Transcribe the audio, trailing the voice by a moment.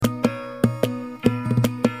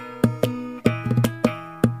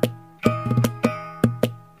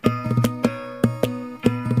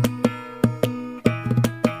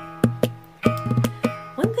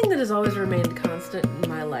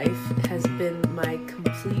my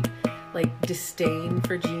complete, disdain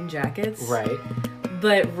for jean jackets. Right.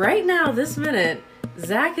 But right now, this minute,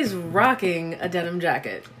 Zach is rocking a denim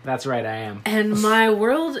jacket. That's right, I am. And my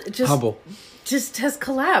world Humble. just has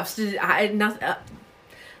collapsed.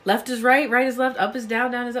 Left is right, right is left, up is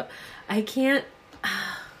down, down is up. I can't...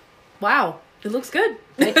 Wow. It looks good.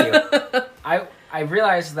 Thank you. I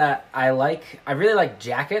realized that I really like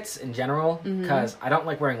jackets in general, because I don't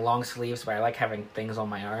like wearing long sleeves, but I like having things on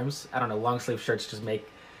my arms. I don't know, long sleeve shirts they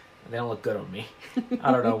don't look good on me.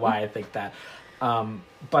 I don't know why I think that.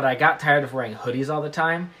 But I got tired of wearing hoodies all the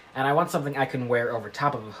time, and I want something I can wear over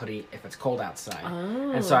top of a hoodie if it's cold outside.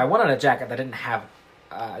 Oh. And so I wanted a jacket that didn't have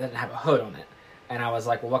a hood on it. And I was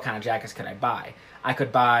like, well, what kind of jackets could I buy? I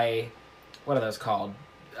could buy, what are those called?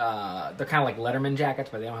 They're kind of like Letterman jackets,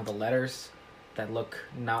 but they don't have the letters that look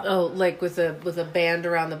not... Oh, like with a band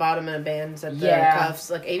around the bottom and bands at the cuffs,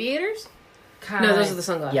 like aviators? No, those are the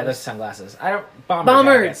sunglasses. Yeah, those are sunglasses.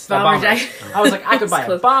 Bomber jackets. I was like, I could buy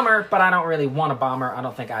a bomber, but I don't really want a bomber. I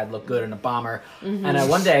don't think I'd look good in a bomber. Mm-hmm. And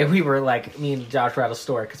one day we were like, me and Josh were at a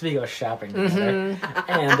store because we go shopping together.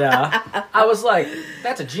 And I was like,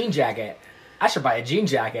 that's a jean jacket. I should buy a jean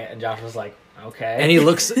jacket. And Josh was like, okay. And he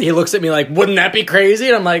looks at me like, wouldn't that be crazy?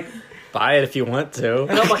 And I'm like, buy it if you want to.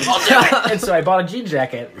 And I'm like, I'll do it. And so I bought a jean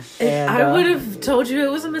jacket. And I would have told you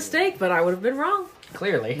it was a mistake, but I would have been wrong.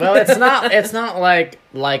 Clearly. Well, it's not like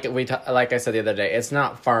I said the other day. It's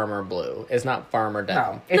not farmer blue. It's not farmer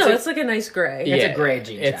denim. No, it's like a nice gray. It's a gray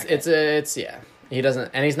jean jacket. It's He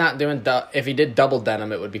doesn't, and he's not doing. If he did double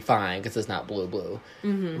denim, it would be fine because it's not blue.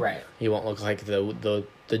 Mm-hmm. Right. He won't look like the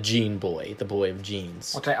jean boy, the boy of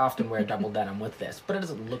jeans. Which I often wear double denim with this, but it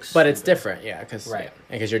doesn't look. But it's different, yeah,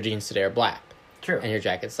 because your jeans today are black. True. And your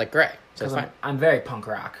jacket's like gray, so it's fine. I'm very punk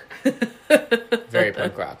rock. Very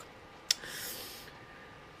punk rock.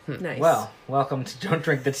 Nice. Well, welcome to Don't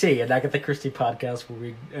Drink the Tea, an Agatha Christie podcast where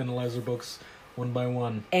we analyze our books one by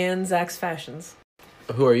one. And Zach's fashions.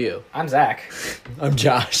 Who are you? I'm Zach. I'm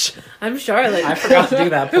Josh. I'm Charlotte. I forgot to do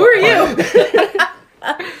that. Who are you?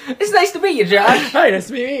 It's nice to meet you, Josh. Hi, nice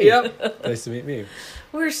to meet me. Yep. Nice to meet me.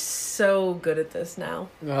 We're so good at this now.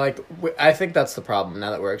 I think that's the problem.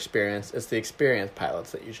 Now that we're experienced, it's the experienced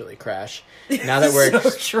pilots that usually crash. Now that we're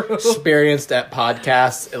experienced at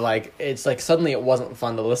podcasts, it's like suddenly it wasn't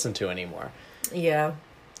fun to listen to anymore. Yeah.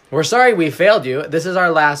 We're sorry we failed you. This is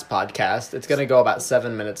our last podcast. It's going to go about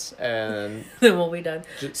 7 minutes, and then we'll be done.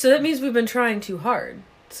 So that means we've been trying too hard.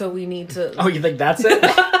 So we need to... Oh, you think that's it?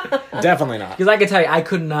 Definitely not. Because I can tell you, I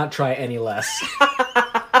could not try any less.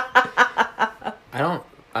 I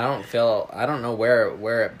don't know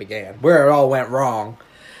where it began. Where it all went wrong.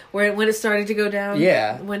 When it started to go down?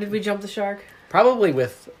 Yeah. When did we jump the shark? Probably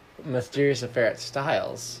with Mysterious Affair at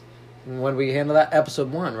Styles. When we handled that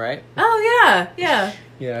episode 1, right? Oh, yeah. Yeah.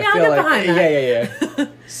 Yeah, I'll get behind that. Yeah.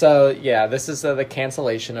 So, yeah, this is the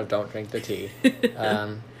cancellation of Don't Drink the Tea.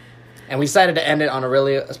 And we decided to end it on a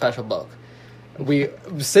really special book.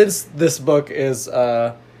 Since this book is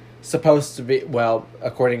supposed to be, well,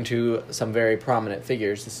 according to some very prominent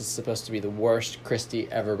figures, this is supposed to be the worst Christie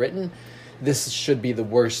ever written. This should be the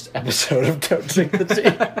worst episode of Don't Drink the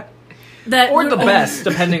Tea. Or the best,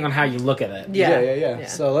 depending on how you look at it. Yeah.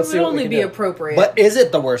 So let's see what we only can be do. appropriate. But is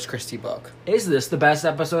it the worst Christie book? Is this the best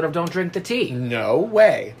episode of Don't Drink the Tea? No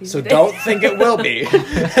way. So don't think it will be.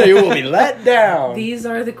 You will be let down. These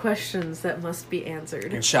are the questions that must be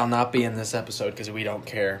answered. It shall not be in this episode because we don't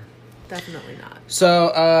care. Definitely not.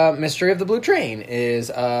 So, Mystery of the Blue Train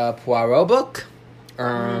is a Poirot book.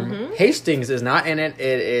 Hastings is not in it.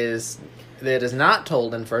 It is not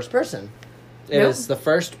told in first person. It is the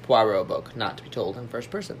first Poirot book not to be told in first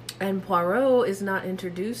person. And Poirot is not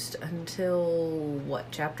introduced until,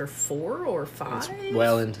 chapter 4 or 5? It's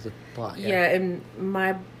well into the plot, Yeah, in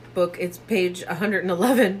my book, it's page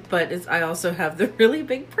 111, but I also have the really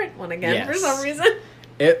big print one again for some reason.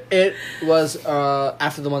 It was,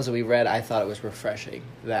 after the ones that we read, I thought it was refreshing,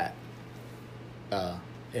 that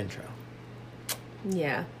intro.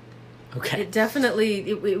 Yeah. Okay. It definitely,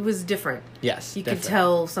 it was different. Yes, You could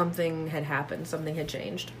tell something had happened, something had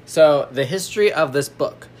changed. So, the history of this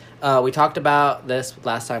book. We talked about this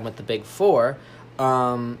last time with the Big Four.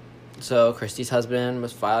 So, Christie's husband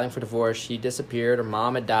was filing for divorce. She disappeared. Her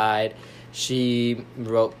mom had died. She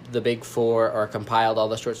wrote the Big Four, or compiled all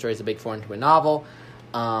the short stories of the Big Four into a novel.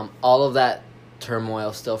 All of that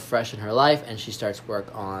turmoil still fresh in her life, and she starts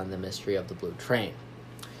work on The Mystery of the Blue Train.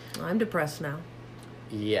 I'm depressed now.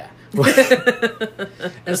 Yeah.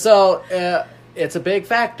 And so, it's a big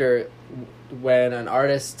factor when an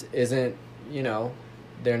artist isn't,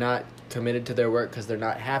 they're not committed to their work because they're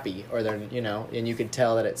not happy, or they're, and you can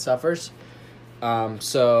tell that it suffers.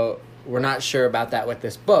 So we're not sure about that with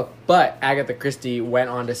this book. But Agatha Christie went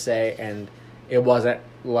on to say, and it wasn't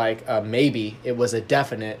like a maybe, it was a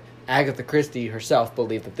definite. Agatha Christie herself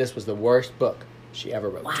believed that this was the worst book she ever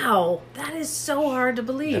wrote. Wow, that is so hard to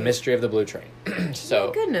believe. The Mystery of the Blue Train. So,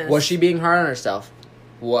 My goodness. was she being hard on herself?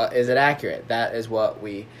 What is it accurate? That is what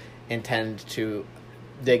we intend to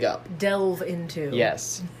dig up. Delve into.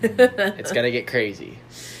 Yes. It's going to get crazy.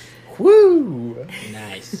 Woo!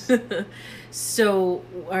 Nice. So,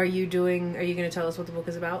 are you going to tell us what the book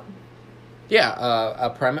is about? Yeah,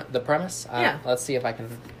 the premise. Yeah. Let's see if I can,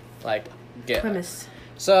 get Premise.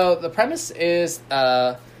 So the premise is,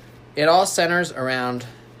 it all centers around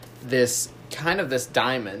this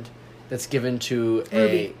diamond that's given to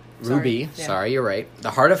a ruby. Sorry, you're right.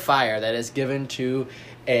 The Heart of Fire that is given to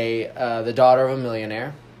the daughter of a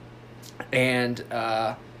millionaire, and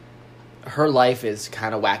her life is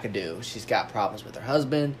kind of wackadoo. She's got problems with her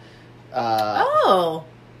husband.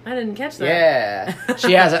 I didn't catch that. Yeah,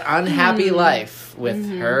 she has an unhappy life with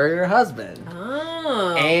her husband.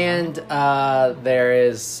 Oh. And there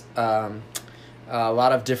is a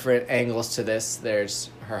lot of different angles to this. There's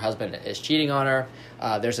her husband is cheating on her.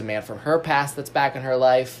 There's a man from her past that's back in her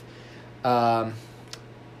life.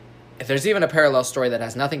 There's even a parallel story that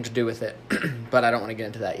has nothing to do with it, but I don't want to get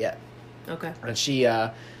into that yet. Okay.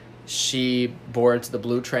 And she boards the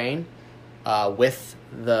blue train with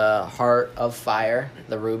the Heart of Fire,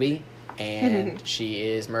 the ruby, and she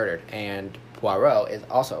is murdered. And Poirot is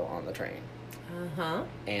also on the train. Uh-huh.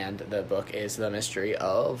 And the book is the mystery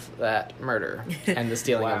of that murder and the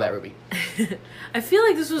stealing of that ruby. I feel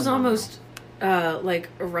like this was almost like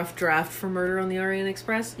a rough draft for Murder on the Orient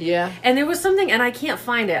Express. Yeah. And there was something, and I can't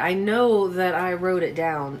find it. I know that I wrote it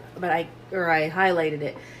down, but I highlighted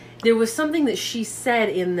it. There was something that she said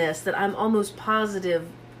in this that I'm almost positive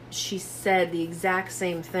she said the exact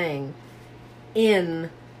same thing in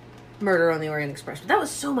Murder on the Orient Express. But that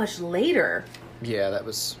was so much later. Yeah, that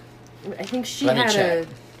was... I think she Let me had check.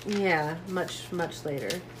 much later.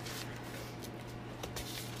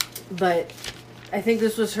 But I think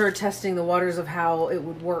this was her testing the waters of how it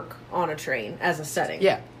would work on a train as a setting.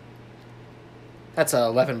 Yeah. That's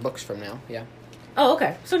 11 books from now, yeah. Oh,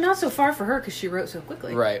 okay. So not so far for her because she wrote so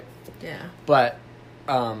quickly. Right. Yeah. But,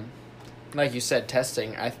 like you said,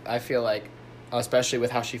 testing, I feel like, especially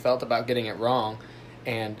with how she felt about getting it wrong,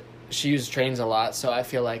 and she used trains a lot, so I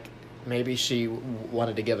feel like maybe she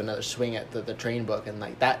wanted to give another swing at the train book, and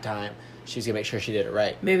that time, she's going to make sure she did it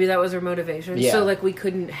right. Maybe that was her motivation. Yeah. So, we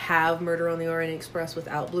couldn't have Murder on the Orient Express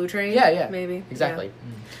without Blue Train? Yeah. Maybe. Exactly. Yeah.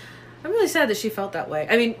 I'm really sad that she felt that way.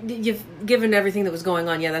 I mean, given everything that was going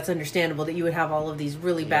on, that's understandable that you would have all of these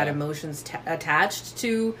really bad emotions attached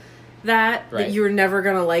to that you're never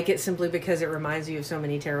going to like it simply because it reminds you of so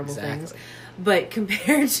many terrible things. But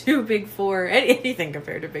compared to Big Four, anything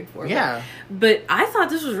compared to Big Four. Yeah. But I thought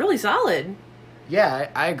this was really solid. Yeah,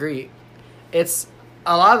 I agree. It's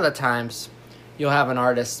a lot of the times you'll have an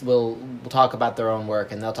artist will talk about their own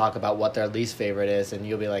work and they'll talk about what their least favorite is, and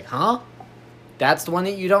you'll be like, huh? That's the one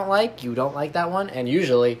that you don't like? You don't like that one? And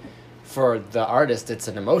usually for the artist, it's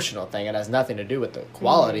an emotional thing. It has nothing to do with the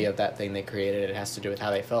quality of that thing they created. It has to do with how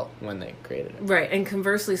they felt when they created it. Right, and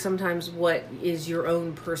conversely, sometimes what is your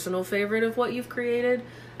own personal favorite of what you've created,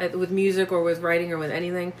 with music or with writing or with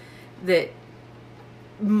anything, that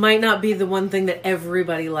might not be the one thing that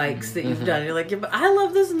everybody likes that you've done. You're like, yeah, but I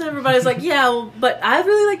love this, and everybody's like, yeah, well, but I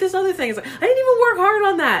really like this other thing. It's like, I didn't even work hard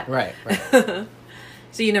on that. Right.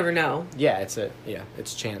 So you never know. Yeah, it's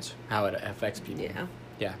chance how it affects people.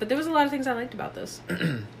 Yeah. But there was a lot of things I liked about this.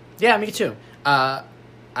 Yeah, me too. And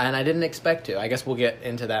I didn't expect to. I guess we'll get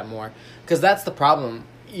into that more. Because that's the problem.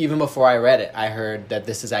 Even before I read it, I heard that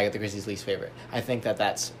this is Agatha Christie's least favorite. I think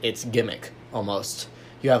that's its gimmick, almost.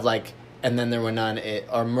 You have, And Then There Were None,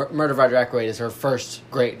 Murder of Roger Ackroyd is her first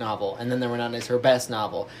great novel, And Then There Were None is her best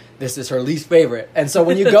novel. This is her least favorite. And so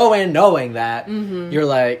when you go in knowing that, you're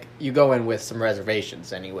like, you go in with some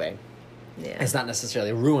reservations anyway. Yeah. It's not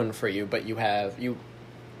necessarily ruined for you, but I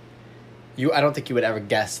don't think you would ever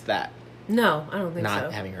guess that. No, I don't think so.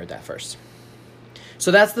 Not having heard that first.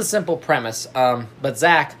 So that's the simple premise. But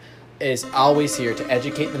Zach is always here to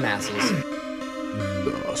educate the masses.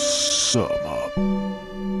 The sum up.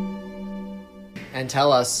 And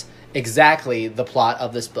tell us exactly the plot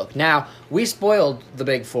of this book. Now, we spoiled the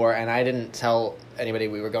Big Four, and I didn't tell anybody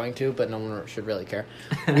we were going to, but no one should really care.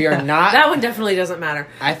 We are not... That one definitely doesn't matter.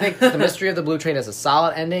 I think The Mystery of the Blue Train has a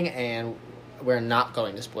solid ending, and we're not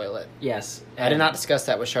going to spoil it. Yes. I did not discuss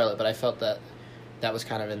that with Charlotte, but I felt that was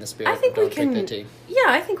kind of in the spirit. I think of we Don't Drink can... the Tea. Yeah,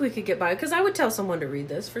 I think we could get by, because I would tell someone to read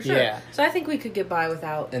this, for sure. Yeah. So I think we could get by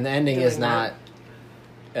without... And the ending doing is not...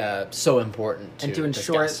 so important to And to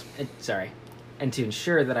ensure, discuss. and to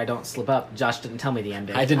ensure that I don't slip up, Josh didn't tell me the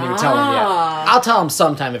ending. I didn't even tell him yet. Ah. I'll tell him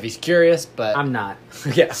sometime if he's curious, but I'm not.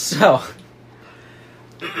 yeah. So,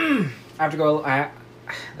 I have to go.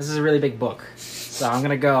 This is a really big book, so I'm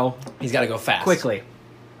gonna go He's got to go fast. quickly.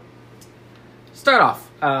 Start off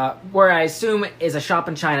where I assume is a shop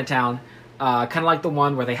in Chinatown, kind of like the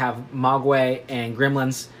one where they have Mogwai and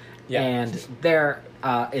Gremlins, Yeah. and there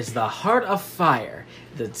is the Heart of Fire.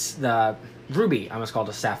 That's the ruby. I almost called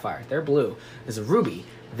it a sapphire. They're blue. There's a ruby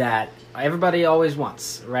that everybody always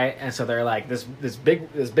wants, right? And so they're like, this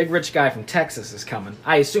big rich guy from Texas is coming.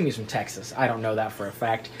 I assume he's from Texas. I don't know that for a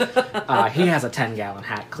fact. He has a 10-gallon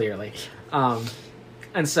hat, clearly.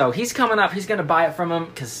 And so he's coming up. He's going to buy it from him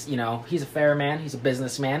because, you know, he's a fair man. He's a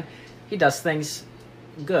businessman. He does things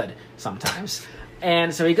good sometimes.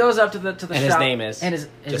 And so he goes up to the shop. And his name is, and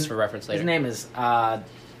just for reference later. His name is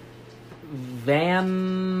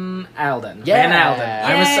Van Alden. Yeah. Van Alden.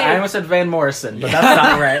 I almost said Van Morrison, but that's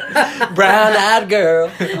not right. Brown-eyed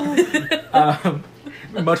girl.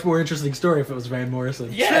 Much more interesting story if it was Van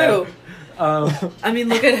Morrison. True. I mean,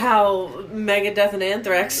 look at how Megadeth and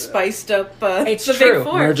Anthrax spiced up It's the true. Big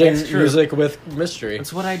Four. Merging It's true. music with mystery.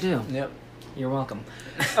 That's what I do. Yep. You're welcome.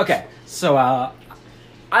 Okay, so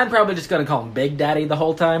I'm probably just going to call him Big Daddy the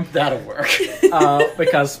whole time. That'll work.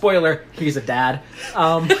 Because, spoiler, he's a dad.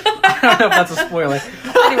 I don't know if that's a spoiler.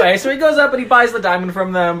 Anyway, so he goes up and he buys the diamond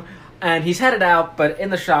from them, and he's headed out, but in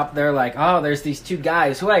the shop, they're like, oh, there's these two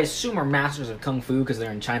guys who I assume are masters of Kung Fu because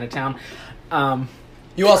they're in Chinatown.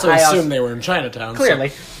 You also I assume also- they were in Chinatown.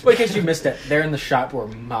 Clearly. But in case you missed it, they're in the shop where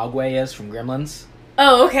Mogwai is from Gremlins.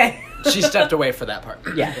 Oh, okay. So she stepped away for that part.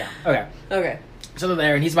 Yeah. Okay. Okay. So they're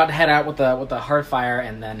there, and he's about to head out with the heart fire,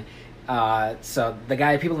 and then so the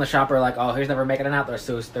people in the shop are like, "Oh, he's never making it out. There's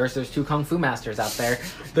those two kung fu masters out there.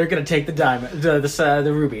 They're gonna take the diamond,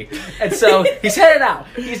 the ruby." And so he's headed out.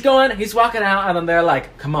 He's walking out, and then they're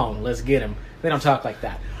like, "Come on, let's get him." They don't talk like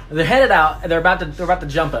that. They're headed out, and they're about to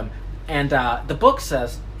jump him. And the book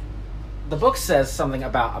says something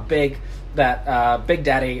about Big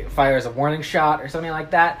Daddy fires a warning shot or something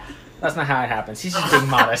like that. That's not how it happens. He's just being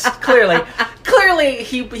modest. Clearly,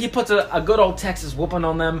 he puts a good old Texas whooping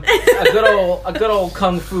on them. A good old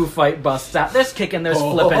kung fu fight busts out. There's kicking, there's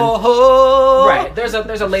flipping. Right. There's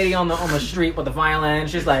a lady on the street with a violin.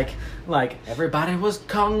 She's like everybody was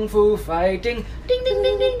kung fu fighting. Ding ding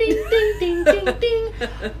ding ding ding ding ding ding ding.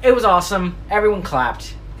 It was awesome. Everyone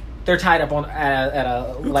clapped. They're tied up at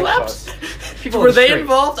a light post. People Were in the they street.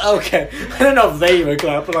 involved? Okay. I don't know if they even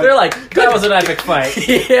clapped. But They're like, that was an epic fight.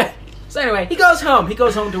 yeah. So anyway, he goes home. He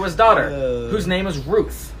goes home to his daughter, whose name is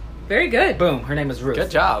Ruth. Very good. Boom, her name is Ruth.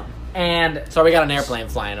 Good job. And So we got an airplane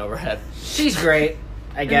flying overhead. she's great,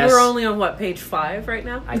 I And guess. we're only on what, page 5 right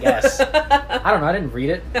now? I guess. I don't know. I didn't read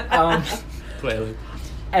it. Clearly.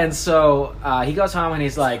 And so he goes home and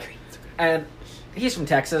he's like, and he's from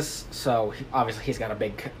Texas, so obviously he's got a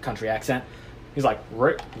big country accent. He's like,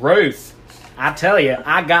 Ruth, I tell you,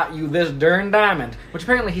 I got you this darn diamond. Which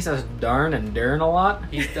apparently he says darn and darn a lot.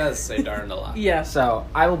 He does say darn a lot. Yeah. So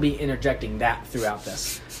I will be interjecting that throughout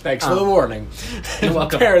this. Thanks for the warning. You're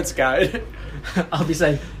welcome. Parents guide. I'll be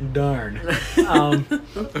saying darn.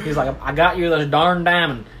 He's like, I got you this darn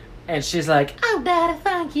diamond. And she's like, oh, Daddy,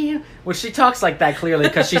 thank you. Which she talks like that clearly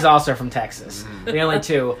because she's also from Texas. The only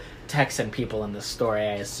two Texan people in this story,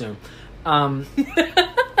 I assume.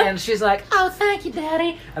 And she's like, oh, thank you,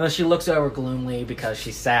 Daddy. And then she looks over gloomily because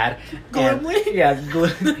she's sad. Glumly? Yeah,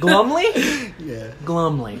 glumly? Yeah.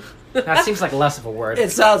 Glumly. That seems like less of a word.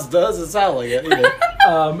 Doesn't sound like it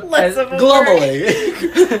either. Less of a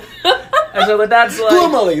Gloomily. And so the dad's like...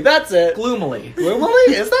 Gloomily, that's it. Gloomily. Gloomily?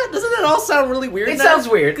 Doesn't that all sound really weird It now? sounds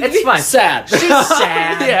weird. It's fine. Sad. She's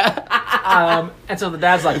sad. Yeah. And so the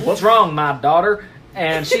dad's like, what's wrong, my daughter?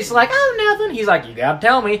 And she's like, oh, nothing. He's like, you gotta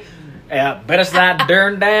tell me. Bet it's that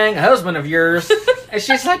darn dang husband of yours. And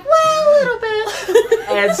she's like, well, a little bit.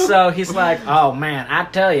 And so he's like, oh, man, I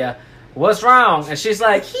tell you, what's wrong? And she's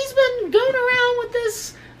like, he's been going around with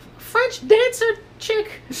this French dancer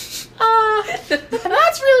chick. And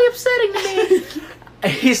that's really upsetting to me.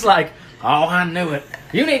 And he's like, oh, I knew it.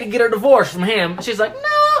 You need to get her divorced from him. And she's like,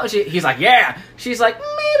 no. He's like, yeah. She's like,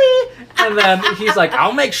 maybe. And then he's like,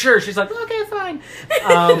 I'll make sure. She's like, okay, fine.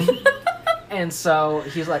 And so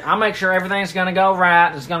he's like, I'll make sure everything's going to go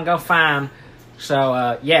right. It's going to go fine.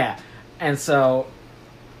 So, yeah. And so,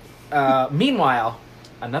 meanwhile,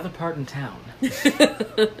 another part in town.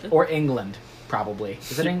 Or England, probably.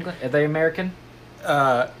 Is it England? Are they American?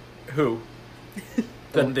 Who?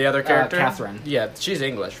 The other character? Catherine. Yeah, she's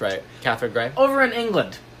English, right? Catherine Gray? Over in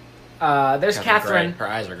England. There's Catherine. Gray. Her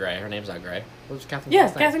eyes are gray. Her name's not gray. What was Catherine? Yeah,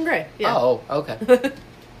 last name? Catherine Gray. Yeah. Oh, okay.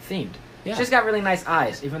 Themed. Yeah. She's got really nice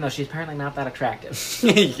eyes, even though she's apparently not that attractive.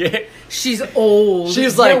 Yeah. She's old.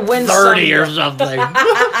 She's You like win 30 or some. something.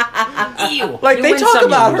 Ew. Like, You they win talk some, you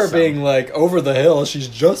about lose her some. being, like, over the hill. She's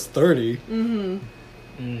just 30.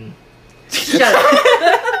 Shut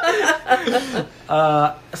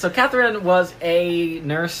up. So Catherine was a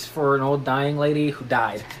nurse for an old dying lady who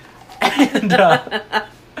died. And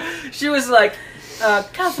she was like,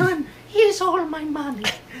 Catherine, here's all my money.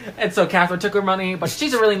 And so Catherine took her money, but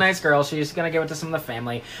she's a really nice girl. She's going to give it to some of the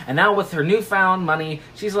family. And now with her newfound money,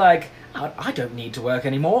 she's like, I don't need to work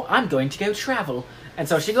anymore. I'm going to go travel. And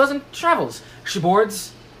so she goes and travels. She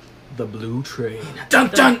boards the blue train. Dun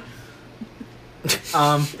dun!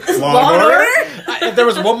 Law and Order? If there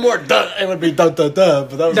was one more dun, it would be dun dun dun,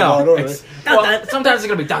 but that was Law and No, Order. well, sometimes it's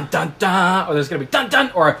gonna be dun dun dun, or there's gonna be dun dun,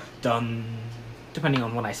 or dun, depending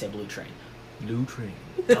on when I say blue train. Blue train.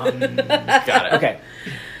 Dun. Got it. Okay.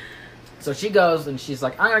 So she goes and she's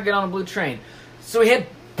like, I'm gonna get on a blue train. So we head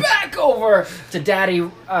back over to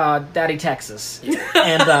Daddy Texas,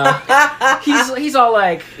 and he's all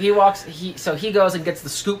like, he goes and gets the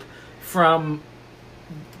scoop from.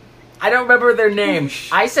 I don't remember their name.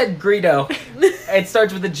 I said Greedo. It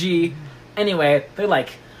starts with a G. Anyway, they're like,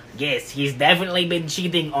 yes, he's definitely been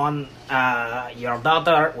cheating on your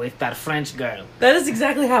daughter with that French girl. That is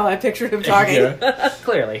exactly how I pictured him talking. Yeah.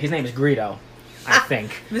 Clearly, his name is Greedo, I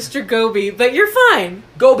think. Mr. Gobi, but you're fine.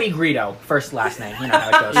 Gobi Greedo, first last name. You know how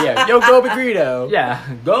it goes. Yeah, yo, Gobi Greedo. Yeah,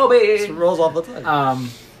 Gobi. It rolls off the tongue.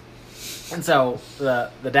 And so the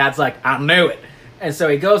dad's like, I knew it. And so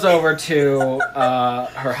he goes over to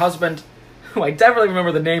her husband, who I definitely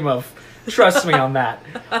remember the name of. Trust me on that.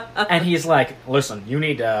 And he's like, listen, you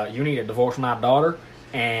need to divorce my daughter,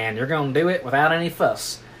 and you're gonna do it without any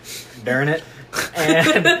fuss. Darn it. And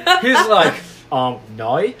he's like,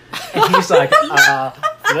 no. And he's like,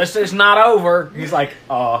 this is not over. He's like,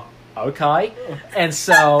 okay. And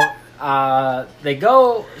so they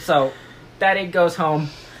go. So Daddy goes home,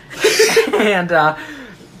 and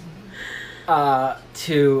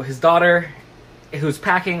to his daughter, who's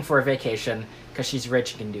packing for a vacation because she's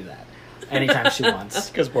rich and can do that anytime she wants.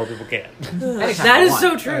 Because poor people can't. Anytime That they is want.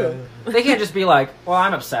 so true. They can't just be like, well,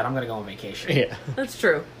 I'm upset, I'm going to go on vacation. Yeah. That's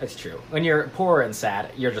true. It's true. When you're poor and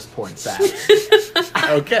sad, you're just poor and sad.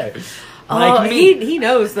 Okay. Like Oh, me. he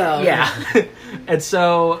knows though. Yeah. And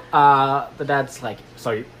so the dad's like,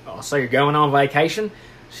 so you're going on vacation?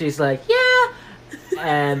 She's like, yeah.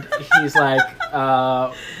 And he's like,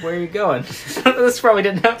 where are you going? This probably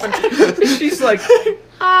didn't happen. She's like,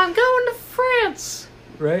 I'm going to France.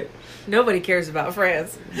 Right? Nobody cares about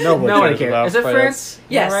France. Nobody cares. Is it France?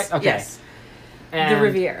 Yes. Right? Okay. Yes. And, The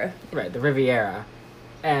Riviera. Right, the Riviera.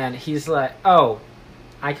 And he's like, oh,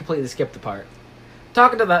 I completely skipped the part.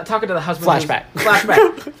 Talking to the husband. Flashback.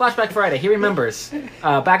 Flashback Friday. He remembers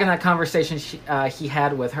back in that conversation he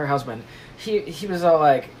had with her husband. He was all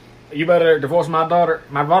like, you better divorce my daughter.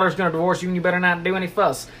 My daughter's gonna divorce you, and you better not do any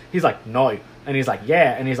fuss. He's like, no. And he's like,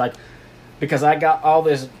 yeah. And he's like, because I got all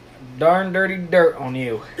this darn dirty dirt on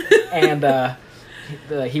you. And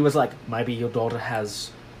he was like, maybe your daughter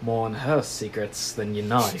has more in her secrets than you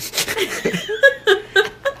know.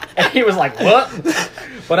 And he was like, what?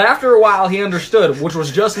 But after a while, he understood, which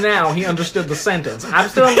was just now, he understood the sentence. I'm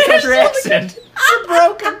still in the country accent. I'm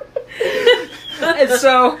broken. And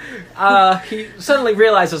so he suddenly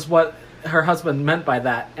realizes what her husband meant by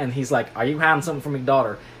that. And he's like, are you hiding something from your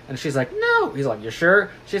daughter? And she's like, no. He's like, you sure?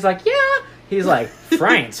 She's like, yeah. He's like,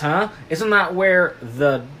 France, huh? Isn't that where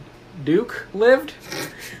the Duke lived?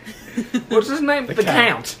 What's his name? The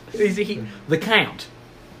Count. The Count.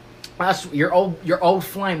 That's your old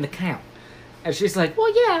flame, the Count. And she's like,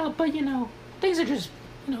 well, yeah, but things are just,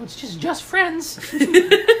 it's just friends.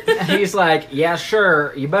 And he's like, yeah,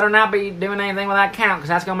 sure. You better not be doing anything with that Count, because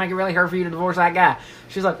that's gonna make it really hard for you to divorce that guy.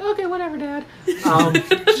 She's like, okay, whatever, Dad.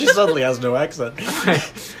 She suddenly has no accent.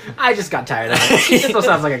 I just got tired of it. It still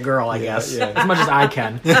sounds like a girl, I guess, yeah. as much as I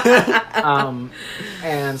can.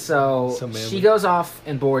 And so manly. she goes off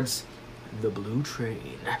and boards the blue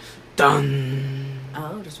train. Done.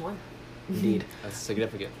 Oh, just one. Indeed. That's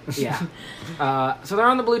significant. Yeah. So they're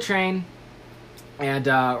on the blue train, and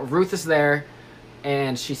Ruth is there,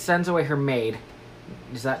 and she sends away her maid.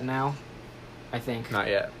 Is that now? I think. Not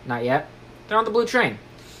yet. Not yet. They're on the blue train.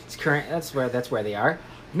 It's current. That's where they are.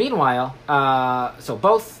 Meanwhile, so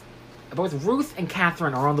both Ruth and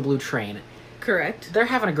Catherine are on the blue train. Correct. They're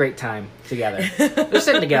having a great time together. They're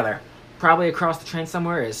sitting together. Probably across the train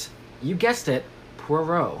somewhere is, you guessed it,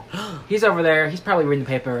 Poirot. He's over there. He's probably reading the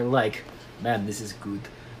paper like, man, this is good.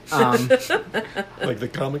 Like the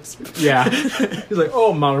comics. Yeah. He's like,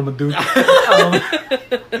 oh, Marmaduke.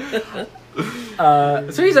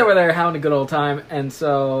 So he's over there having a good old time, and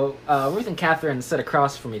so Ruth and Catherine sit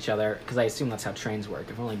across from each other, because I assume that's how trains work.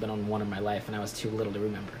 I've only been on one in my life, and I was too little to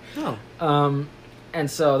remember. Oh. And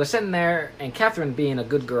so they're sitting there, and Catherine, being a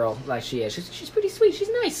good girl like she is, she's pretty sweet. She's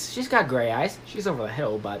nice. She's got gray eyes. She's over the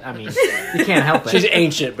hill, but, I mean, you can't help it. She's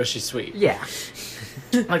ancient, but she's sweet. Yeah.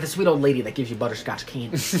 Like the sweet old lady that gives you butterscotch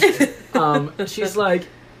candy. She's like,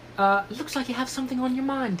 looks like you have something on your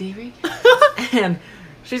mind, dearie. And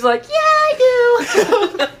she's like, yeah, I do.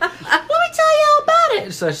 Let me tell you all about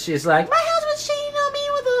it. So she's like, my husband's cheating on me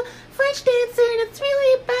with a French dancer, and it's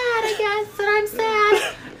really bad, I guess, and I'm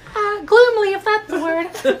sad. Gloomily, if that's the word.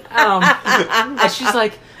 And she's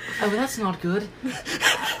like, oh, that's not good.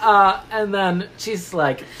 And then she's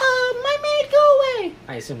like, my maid, go away.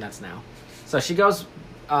 I assume that's now. So she goes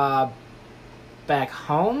back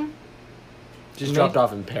home. She's dropped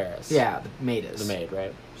off in Paris. Yeah, the maid is. The maid,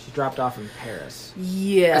 right? She's dropped off in Paris.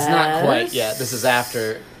 Yeah. It's not quite yet. This is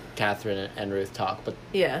after Catherine and Ruth talk, but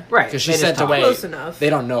Yeah. Right. because they she's just sent talk. away. Close enough. They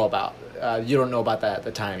don't know about. You don't know about that at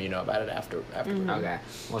the time. You know about it after. Okay.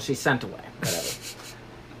 Well, she's sent away.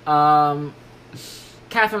 Whatever.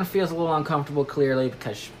 Catherine feels a little uncomfortable, clearly,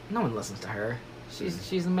 because no one listens to her.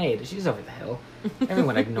 She's the maid. She's over the hill.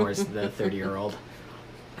 Everyone ignores the 30-year-old.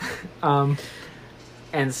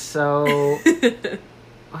 And so,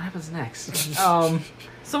 what happens next?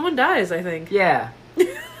 Someone dies, I think. Yeah.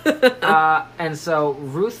 And so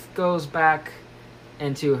Ruth goes back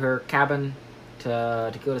into her cabin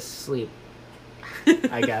to go to sleep.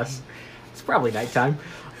 I guess it's probably nighttime.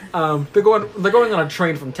 They're going on a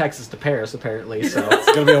train from Texas to Paris, apparently. So It's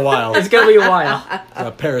gonna be a while. it's gonna be a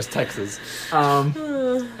while. Paris, Texas.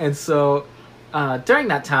 And so during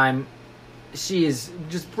that time, she is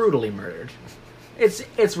just brutally murdered.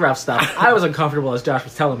 It's rough stuff. I was uncomfortable as Josh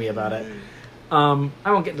was telling me about it. I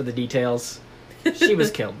won't get into the details. She was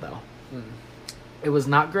killed, though. It was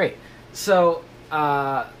not great. So,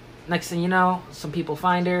 next thing you know, some people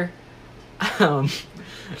find her.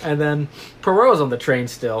 And then Poirot's on the train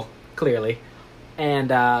still, clearly.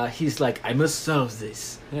 And he's like, I must solve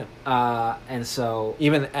this. Yeah. And so...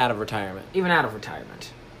 Even out of retirement. Even out of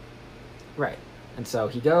retirement. Right. And so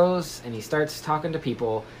he goes and he starts talking to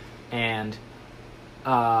people, and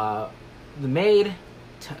the maid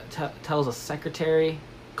calls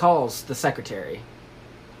the secretary,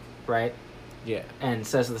 right? Yeah. And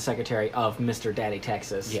says to the secretary of Mr. Daddy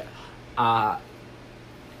Texas, Yeah.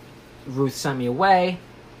 Ruth sent me away.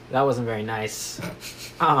 That wasn't very nice.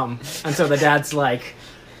 And so the dad's like,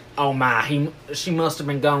 oh my, she must have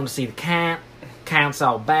been going to see the count. Count's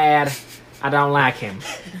all bad. I don't like him.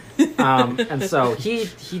 And so he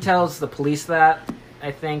tells the police that,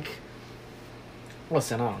 I think.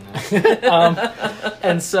 Listen, I don't know.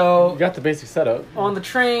 And so You got the basic setup. on the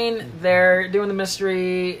train, they're doing the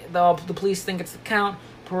mystery. The police think it's the Count.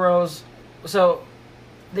 Poirot's. So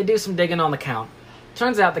they do some digging on the Count.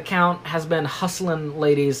 Turns out the Count has been hustling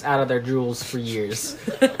ladies out of their jewels for years.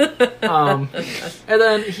 And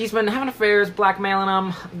then he's been having affairs, blackmailing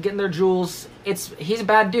them, getting their jewels. He's a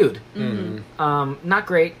bad dude. Mm-hmm. Not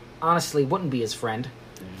great. Honestly, wouldn't be his friend.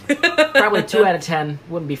 Probably 2 out of 10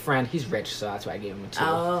 wouldn't be friend. He's rich, so that's why I gave him a 2.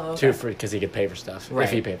 Oh, okay. 2 for because he could pay for stuff. Right.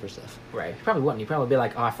 If he paid for stuff. Right. He probably wouldn't. He'd probably be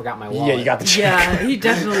like, oh, I forgot my wallet. Yeah, you got the check. Yeah, he'd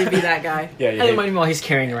definitely be that guy. Yeah, And then meanwhile, he's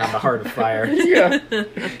carrying around the Heart of Fire. yeah.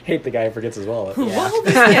 Hate the guy who forgets his wallet. What will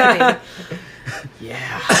this get me?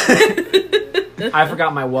 Yeah. I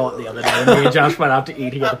forgot my wallet the other day. Me and Josh went out to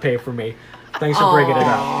eat. He had to pay for me. Thanks for bringing it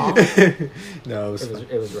up. No, it was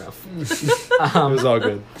It was rough. it was all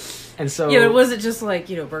good. And so... Yeah, but was it just like,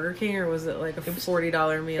 Burger King, or was it like a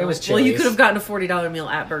 $40 meal? It was Well, you Chili's. could have gotten a $40 meal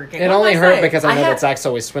at Burger King. It What only did I hurt say? because I know had- that Zach's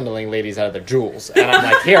always swindling ladies out of their jewels, and I'm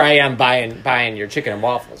like, here I am buying your chicken and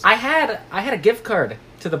waffles. I had a gift card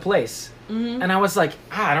to the place, and I was like,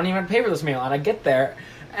 I don't even have to pay for this meal. And I get there,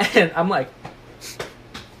 and I'm like,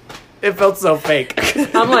 It felt so fake. I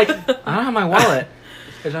don't have my wallet.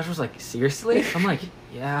 And Josh was like, seriously? I'm like,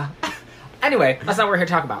 yeah. Anyway, that's not what we're here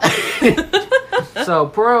to talk about. So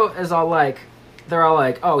Poirot is all like, they're all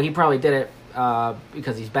like, oh, he probably did it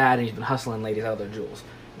because he's bad and he's been hustling ladies out of their jewels,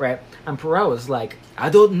 right? And Poirot is like, I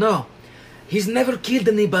don't know. He's never killed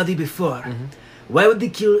anybody before. Why would they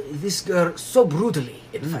kill this girl so brutally,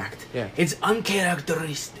 in fact? Yeah. It's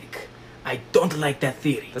uncharacteristic. I don't like that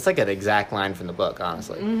theory. That's like an exact line from the book,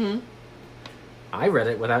 honestly. I read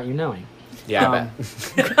it without you knowing. Yeah, I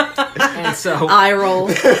bet. And so... Eye roll.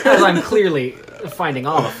 As I'm clearly finding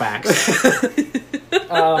all the facts.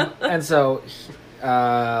 And so,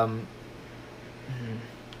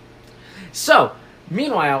 so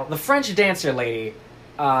Meanwhile, the French dancer lady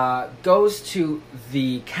goes to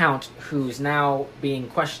the Count, who's now being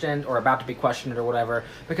questioned or about to be questioned or whatever,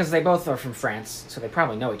 because they both are from France, so they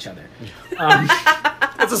probably know each other.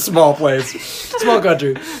 It's a small place, small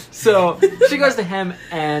country. So she goes to him,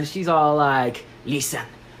 and she's all like, "Listen,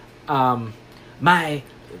 my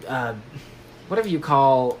whatever you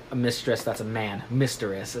call a mistress that's a man,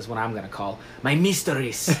 mistress is what I'm gonna call my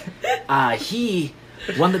mistress. He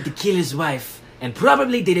wanted to kill his wife." And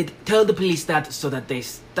probably didn't tell the police that so that they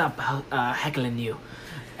stop heckling you.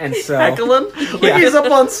 And so... Heckling? Yeah. He's up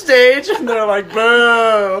on stage and they're like,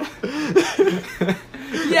 boo!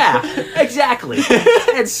 Yeah, exactly.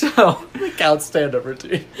 And so... The Count stand-up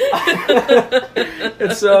routine.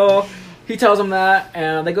 And so he tells them that,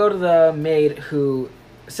 and they go to the maid who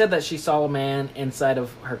said that she saw a man inside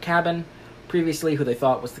of her cabin previously who they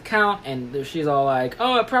thought was the Count, and she's all like,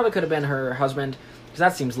 oh, it probably could have been her husband. Because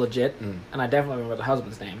that seems legit, and I definitely remember the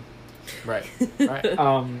husband's name. Right.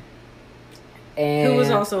 And Who was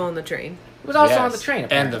also on the train. Who was also on the train,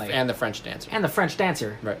 apparently. And the French dancer. And the French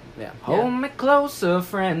dancer. Right, yeah. Hold me closer,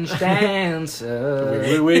 French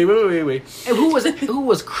dancer. Oui. And who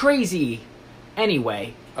was crazy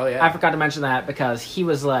anyway. Oh, yeah. I forgot to mention that because he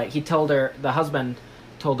was like, he told her, the husband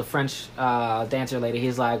told the French dancer lady,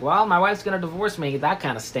 he's like, well, my wife's going to divorce me. That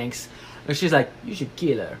kind of stinks. And she's like, you should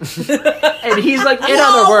kill her. And he's like, In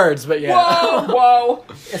other words, but yeah. Whoa.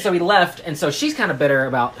 And so he left, and so she's kind of bitter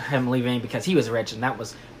about him leaving because he was rich, and that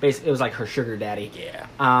was basically, it was like her sugar daddy. Yeah.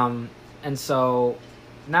 And so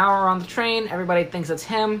now we're on the train. Everybody thinks it's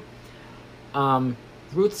him.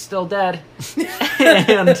 Ruth's still dead.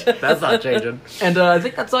 And That's not changing. And I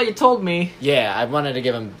think that's all you told me. Yeah, I wanted to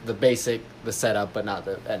give him the setup, but not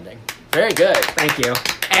the ending. Very good. Thank you.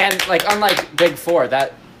 And, like, unlike Big Four,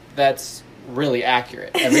 that's really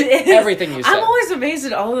accurate. Everything you said. I'm always amazed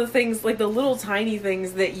at all the things, like the little tiny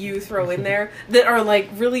things that you throw in there that are like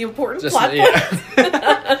really important plot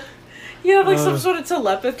points. You have like some sort of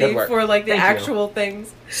telepathy for like the actual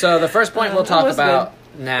things. So the first point we'll talk was about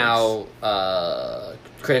now,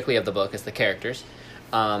 critically of the book, is the characters.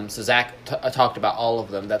 So Zach talked about all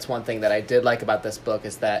of them. That's one thing that I did like about this book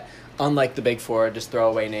is that, unlike the Big Four, just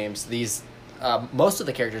throwaway names, these most of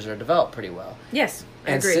the characters are developed pretty well. Yes,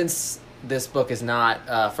 I and agree. Since this book is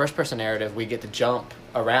not first-person narrative, we get to jump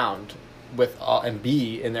around with and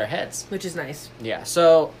be in their heads, which is nice. Yeah.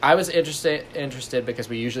 So I was interested because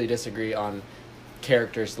we usually disagree on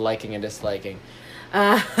characters liking and disliking.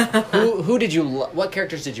 Who did you? What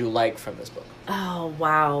characters did you like from this book? Oh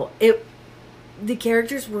wow! The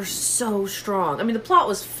characters were so strong. I mean, the plot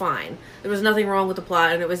was fine. There was nothing wrong with the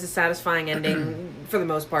plot, and it was a satisfying ending for the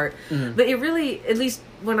most part. Mm-hmm. But it really, at least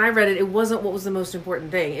when I read it, it wasn't what was the most important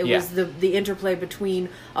thing. It was the interplay between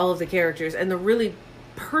all of the characters and the really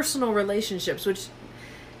personal relationships, which,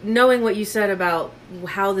 knowing what you said about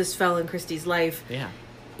how this fell in Christie's life,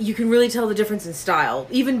 you can really tell the difference in style,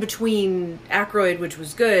 even between Ackroyd, which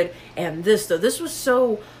was good, and this, though. This was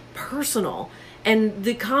so personal. And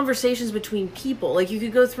the conversations between people, like, you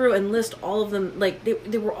could go through and list all of them, like,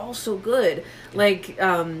 they were all so good. Like,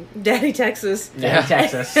 Daddy Texas. Daddy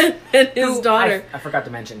Texas. And his daughter. I forgot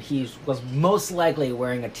to mention, he was most likely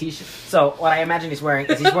wearing a t-shirt. So, what I imagine he's wearing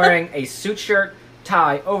is he's wearing a suit shirt,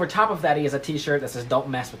 tie. Over top of that, he has a t-shirt that says, "Don't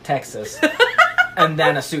mess with Texas." And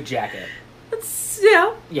then a suit jacket.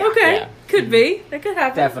 Yeah. Yeah. Okay. Yeah. Could be. That could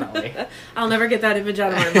happen. Definitely. I'll never get that image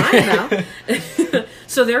out of my mind now.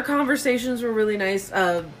 So their conversations were really nice.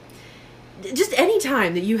 Just any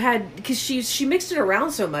time that you had, because she mixed it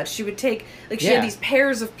around so much. She would take, like, she had these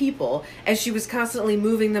pairs of people, and she was constantly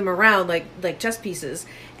moving them around like chess pieces.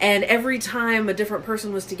 And every time a different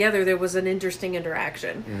person was together, there was an interesting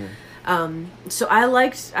interaction. Mm-hmm. So I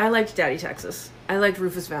liked Daddy Texas. I liked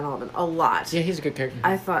Rufus Van Alden a lot. Yeah, he's a good character.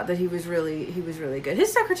 I thought that he was really good.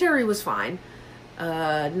 His secretary was fine.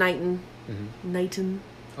 Knighton. Mm-hmm. Knighton.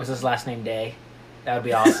 Was his last name Day? That would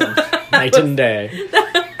be awesome. Night and day.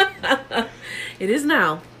 It is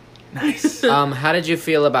now. Nice. How did you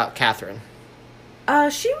feel about Catherine?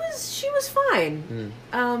 She was fine.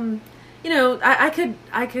 You know, I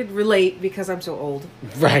could relate because I'm so old.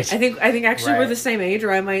 Right. I think actually Right. we're the same age,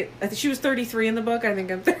 or I think she was 33 in the book. I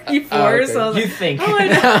think I'm 34. okay. So I was You like, think? Oh, I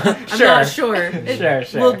know. I'm Sure. not sure.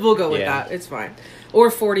 Sure. We'll go with Yeah. that. It's fine.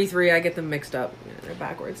 Or 43. I get them mixed up. They're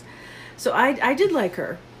backwards. So I did like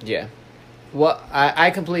her. Yeah. Well,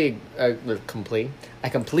 I completely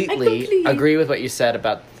agree with what you said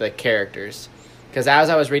about the characters. Because as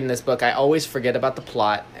I was reading this book, I always forget about the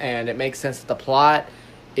plot, and it makes sense that the plot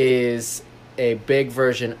is a big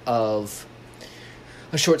version of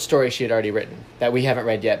a short story she had already written that we haven't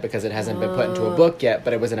read yet because it hasn't been put into a book yet,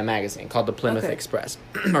 but it was in a magazine called The Plymouth Okay. Express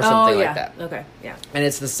or something like that. Okay, yeah. And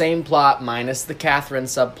it's the same plot minus the Catherine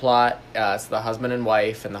subplot. It's the husband and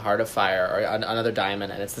wife and the Heart of Fire or another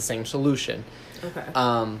diamond, and it's the same solution. Okay.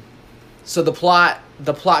 So the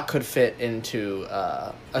plot could fit into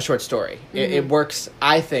a short story. It works.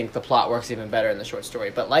 I think the plot works even better in the short story.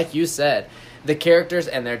 But like you said, the characters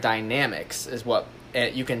and their dynamics is what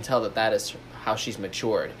you can tell that is how she's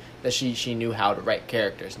matured. That she knew how to write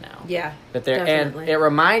characters now. Yeah, That they're definitely. and it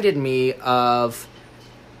reminded me of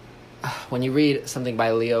when you read something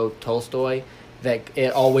by Leo Tolstoy that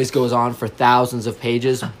it always goes on for thousands of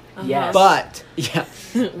pages. Yes. But yeah,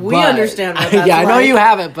 We understand what that's yeah, I know like. you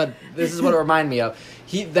haven't, but this is what it reminded me of.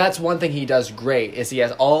 That's one thing he does great is he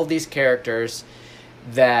has all of these characters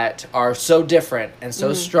that are so different and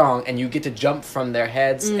so strong, and you get to jump from their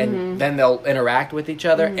heads, and then they'll interact with each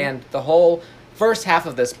other. And the whole first half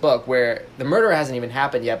of this book, where the murder hasn't even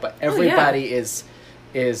happened yet, but everybody is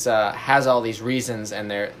has all these reasons, and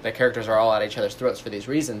their characters are all at each other's throats for these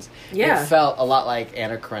reasons. Yeah. It felt a lot like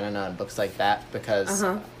Anna Karenina and books like that because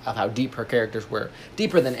Uh-huh. of how deep her characters were,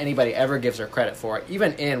 deeper than anybody ever gives her credit for,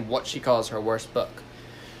 even in what she calls her worst book.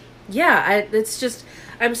 Yeah, it's just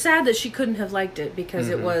I'm sad that she couldn't have liked it because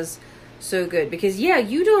it was so good. Because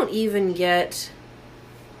you don't even get.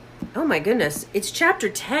 Oh my goodness! It's chapter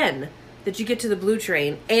 10 that you get to the Blue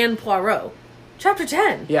Train and Poirot. Chapter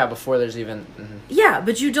 10. Yeah, before there's even Yeah,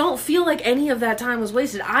 but you don't feel like any of that time was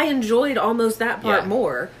wasted. I enjoyed almost that part Yeah.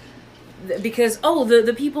 more because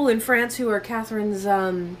the people in France who are Catherine's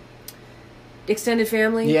extended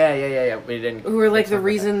family. yeah. We didn't. Who are like the talk about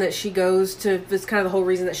reason that she goes to, it's kind of the whole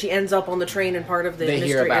reason that she ends up on the train and part of the They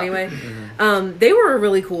hear mystery about- anyway. They were a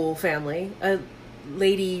really cool family.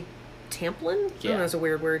 Lady Tamplin? I don't Yeah. know, that's a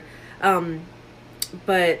weird word.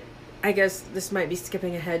 But I guess this might be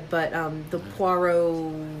skipping ahead, but the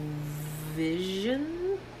Poirot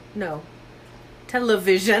vision? No.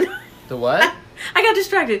 Television. The what? I got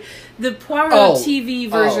distracted. The Poirot Oh. TV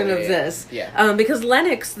version Oh, of yeah, this. yeah. Because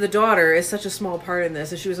Lennox, the daughter, is such a small part in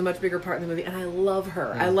this, and she was a much bigger part in the movie, and I love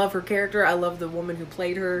her. I love her character. I love the woman who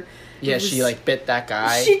played her. Yeah, It was- she like bit that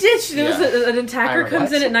guy. She did. There was Yeah. an attacker I comes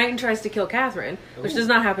remember in that. at night and tries to kill Catherine, which does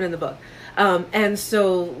not happen in the book. And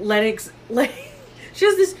so Lennox, she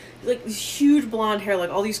has this like huge blonde hair,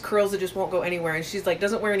 like all these curls that just won't go anywhere, and she's like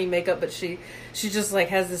doesn't wear any makeup, but she just like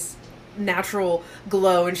has this natural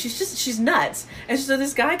glow, and she's nuts. And so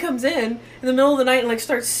this guy comes in the middle of the night and like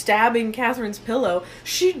starts stabbing Catherine's pillow.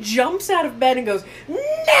 She jumps out of bed and goes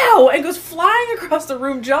no, and goes flying across the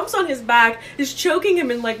room, jumps on his back, is choking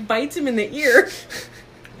him and like bites him in the ear.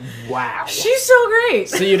 Wow. She's so great.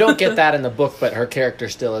 So you don't get that in the book, but her character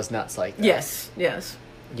still is nuts like that. Yes.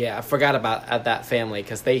 Yeah, I forgot about that family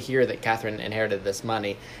because they hear that Catherine inherited this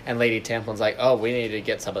money, and Lady Tamplin's like, "Oh, we need to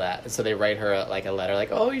get some of that." And so they write her a letter,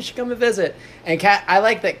 like, "Oh, you should come and visit." And I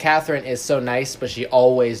like that Catherine is so nice, but she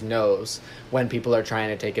always knows when people are trying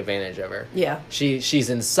to take advantage of her. Yeah. She's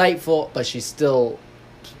insightful, but she still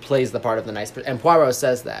plays the part of the nice person. And Poirot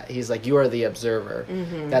says that he's like, "You are the observer.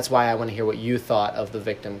 That's why I want to hear what you thought of the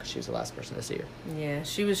victim because she was the last person to see her." Yeah,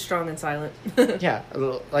 she was strong and silent. Yeah,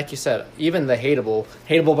 like you said, even the hateable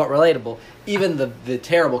but relatable, even the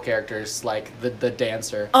terrible characters like the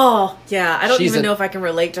dancer, Oh, yeah. I don't She's even a- know if I can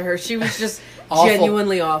relate to her. She was just Awful-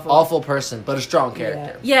 genuinely awful. awful person, but a strong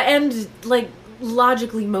character. Yeah, and like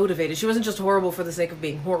logically motivated. She wasn't just horrible for the sake of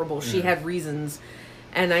being horrible. She had reasons.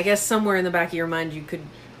 And I guess somewhere in the back of your mind you could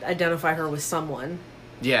identify her with someone.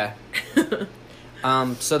 Yeah.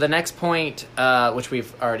 So the next point, which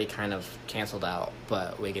we've already kind of canceled out,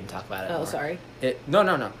 but we can talk about it. Oh, more. sorry.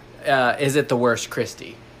 No. Is it the worst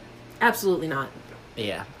Christie? Absolutely not.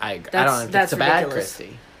 Yeah, I don't think That's it's a bad ridiculous.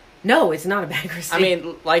 Christie. No, it's not a bad Christie. I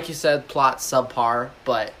mean, like you said, plot subpar,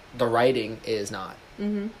 but the writing is not.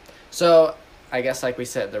 Mm-hmm. So, I guess, like we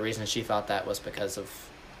said, the reason she thought that was because of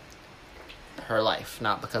her life,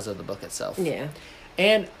 not because of the book itself. yeah.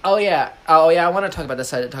 And, oh yeah, I want to talk about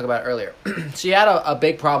this. I didn't talk about it earlier. She had a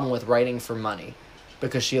big problem with writing for money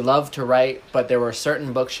because she loved to write, but there were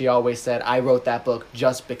certain books she always said, I wrote that book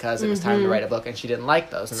just because it was time to write a book, and she didn't like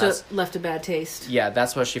those. And So that's it left a bad taste. yeah,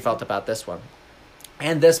 that's what she felt about this one.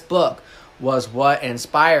 And this book was what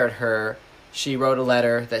inspired her. She wrote a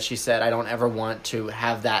letter that she said, I don't ever want to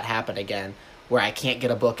have that happen again, where I can't get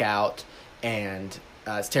a book out, and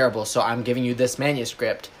it's terrible, so I'm giving you this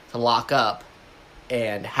manuscript to lock up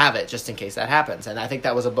and have it just in case that happens. And I think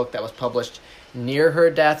that was a book that was published near her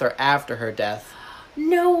death or after her death.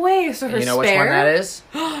 No way. So her And you know spare? which one that is?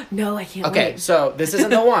 No, I can't Okay, wait. so this isn't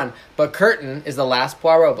the one, but Curtain is the last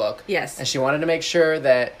Poirot book. Yes. And she wanted to make sure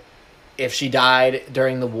that if she died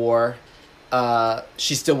during the war,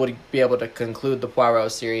 she still would be able to conclude the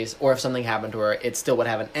Poirot series, or if something happened to her, it still would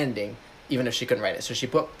have an ending, even if she couldn't write it. So she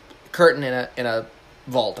put Curtin in a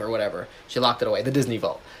vault or whatever. She locked it away. The Disney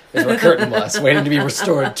vault is where Curtin was, waiting to be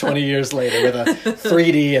restored 20 years later with a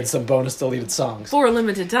 3D and some bonus deleted songs. For a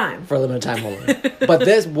limited time. For a limited time only. But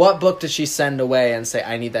what book did she send away and say,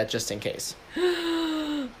 I need that just in case?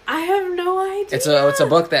 I have no idea. It's a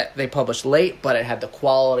book that they published late, but it had the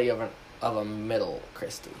quality of a middle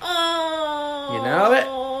Christie. Oh. You know it?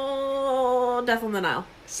 Oh, Death on the Nile.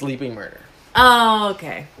 Sleeping Murder. Oh,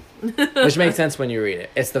 okay. Which makes sense when you read it.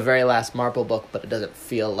 It's the very last Marple book, but it doesn't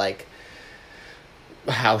feel like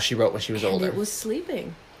how she wrote when she was older. It was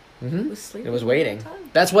sleeping. Mm-hmm. It was sleeping. It was waiting.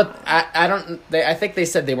 That's what I think they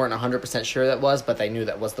said they weren't 100% sure that was, but they knew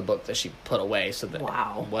that was the book that she put away. So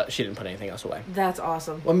that she didn't put anything else away. That's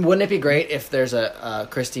awesome. Well, wouldn't it be great if there's a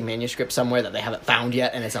Christie manuscript somewhere that they haven't found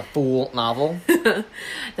yet, and it's a full novel? That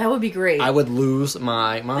would be great. I would lose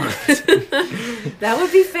my mind. That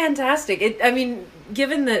would be fantastic. I mean,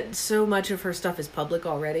 given that so much of her stuff is public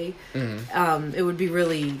already, it would be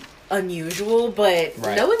really unusual. But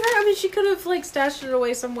knowing her, I mean, she could have like stashed it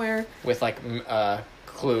away somewhere with like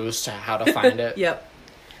clues to how to find it. Yep.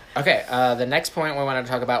 Okay. The next point we wanted to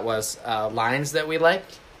talk about was lines that we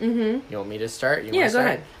liked. Mm-hmm. You want me to start? Go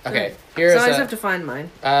ahead. Okay. Here's. So I just have to find mine.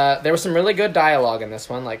 There was some really good dialogue in this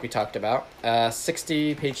one, like we talked about.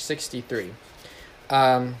 Page 63.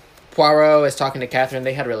 Poirot is talking to Catherine.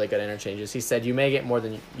 They had really good interchanges. He said, "You may get more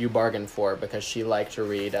than you bargained for," because she liked to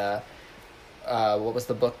read. What was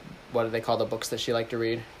the book? What do they call the books that she liked to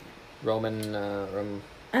read? I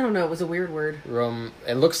don't know. It was a weird word.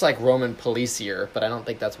 It looks like Roman policier, but I don't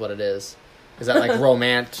think that's what it is. Is that like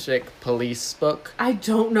romantic police book? I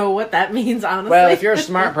don't know what that means, honestly. Well, if you're a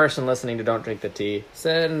smart person listening to Don't Drink the Tea,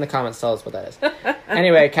 send in the comments, tell us what that is.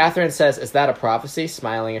 Anyway, Catherine says, "Is that a prophecy?"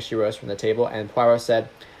 smiling as she rose from the table, and Poirot said,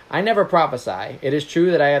 "I never prophesy. It is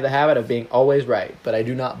true that I have the habit of being always right, but I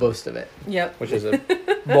do not boast of it." Yep. Which is a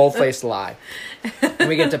bold-faced lie. When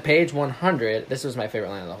we get to page 100, this was my favorite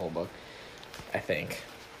line of the whole book, I think.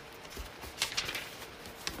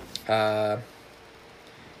 If I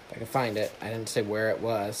can find it. I didn't say where it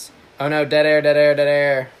was. Oh no, dead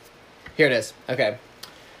air. Here it is. Okay.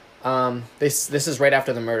 This is right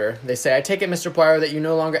after the murder. They say, "I take it, Mr. Poirot, that you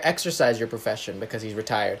no longer exercise your profession," because he's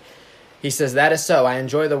retired. He says, "That is so. I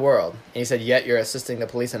enjoy the world." And he said, "Yet you're assisting the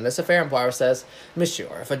police in this affair?" And Poirot says,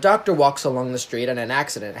 "Monsieur, if a doctor walks along the street and an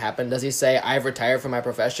accident happened, does he say, 'I've retired from my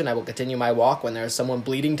profession, I will continue my walk,' when there is someone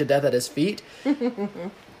bleeding to death at his feet?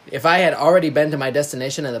 If I had already been to my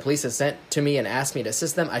destination and the police had sent to me and asked me to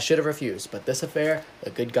assist them, I should have refused. But this affair, the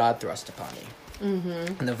good God thrust upon me."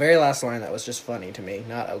 Mm-hmm. And the very last line that was just funny to me,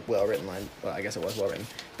 not a well-written line, well, I guess it was well-written,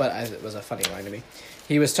 but it was a funny line to me.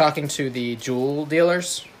 He was talking to the jewel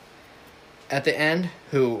dealers at the end,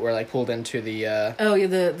 who were like pulled into the...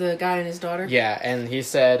 the guy and his daughter? Yeah, and he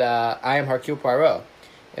said, "I am Hercule Poirot."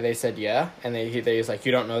 And they said, "Yeah." And they was like,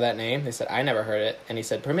 "You don't know that name?" They said, "I never heard it." And he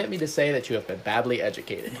said, "Permit me to say that you have been badly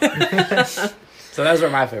educated." So those were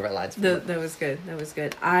my favorite lines. That was good. That was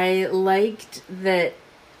good. I liked that...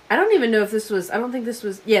 I don't even know if this was... I don't think this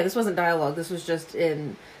was... Yeah, this wasn't dialogue. This was just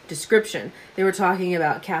in description. They were talking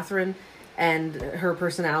about Catherine and her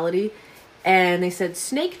personality. And they said,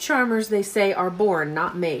 "Snake charmers, they say, are born,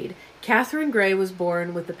 not made. Catherine Gray was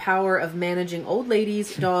born with the power of managing old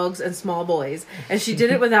ladies, dogs, and small boys. And she did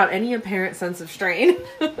it without any apparent sense of strain."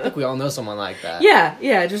 I think we all know someone like that.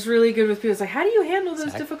 Yeah, just really good with people. It's like, how do you handle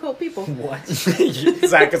those difficult people? What?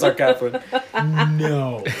 Zach is our Catherine.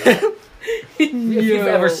 No. If you've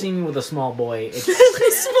ever seen me with a small boy, it's...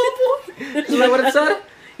 Small boy? Is that what it said?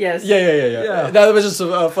 Yes. Yeah. That was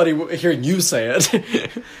just funny hearing you say it.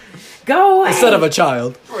 Go away! Instead of a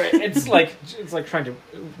child. Right. It's like trying to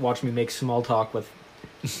watch me make small talk with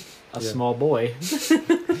a small boy.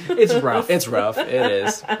 It's rough. It's rough. It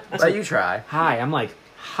is. But you try. Hi, I'm like,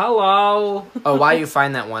 hello. Oh, while you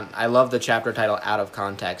find that one, I love the chapter title out of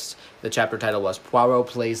context. The chapter title was Poirot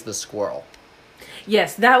Plays the Squirrel.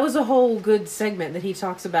 Yes, that was a whole good segment that he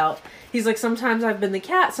talks about. He's like, sometimes I've been the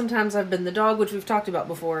cat, sometimes I've been the dog, which we've talked about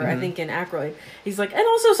before, I think, in Aykroyd. He's like, and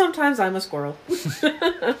also sometimes I'm a squirrel.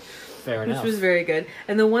 Fair enough. Which was very good.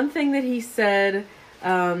 And the one thing that he said,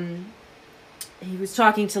 he was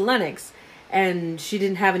talking to Lennox, and she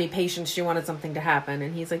didn't have any patience. She wanted something to happen.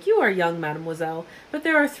 And he's like, "You are young, mademoiselle, but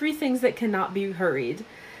there are 3 things that cannot be hurried.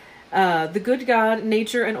 The good God,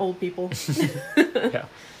 nature, and old people." Yeah.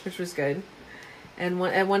 Which was good. And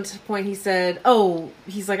at one point he said,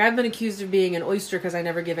 he's like, "I've been accused of being an oyster because I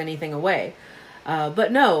never give anything away."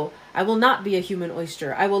 But no, I will not be a human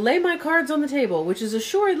oyster. I will lay my cards on the table, which is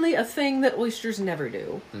assuredly a thing that oysters never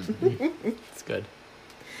do. It's good.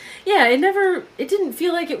 Yeah, it didn't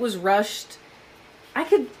feel like it was rushed. I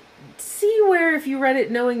could see where if you read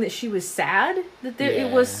it knowing that she was sad, that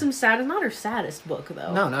it was some sad. It's not her saddest book,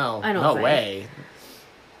 though. No. I don't no think. way.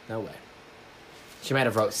 No way. She might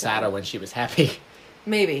have wrote sadder when she was happy.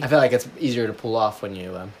 Maybe. I feel like it's easier to pull off when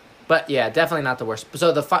you... but yeah, definitely not the worst.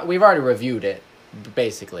 So we've already reviewed it,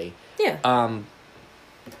 basically. Yeah.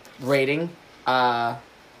 Rating,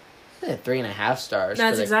 3.5 stars.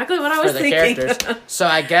 That's for exactly what I was thinking. Characters. So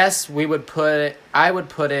I guess I would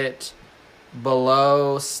put it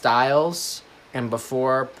below Styles and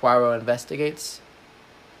before Poirot Investigates.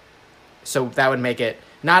 So that would make it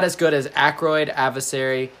not as good as Ackroyd,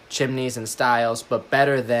 Adversary, Chimneys, and Styles, but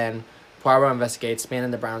better than Poirot Investigates, Man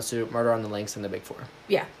in the Brown Suit, Murder on the Links, and The Big Four.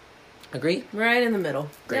 Yeah. Agree? Right in the middle.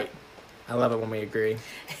 Great. Yep. I love it when we agree.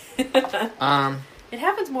 It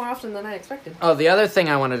happens more often than I expected. Oh, the other thing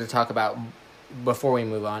I wanted to talk about before we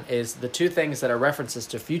move on is the two things that are references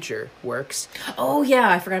to future works. Oh, yeah,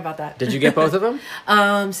 I forgot about that. Did you get both of them?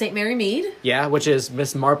 St. Mary Mead. Yeah, which is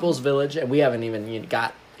Miss Marple's village, and we haven't even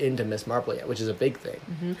got into Miss Marple yet, which is a big thing.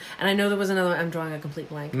 Mm-hmm. And I know there was another one. I'm drawing a complete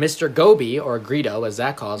blank. Mr. Goby, or Greedo, as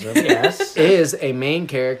Zach calls him, Yes. is a main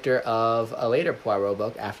character of a later Poirot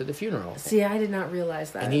book, After the Funeral. See, I did not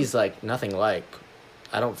realize that. And he's like nothing like...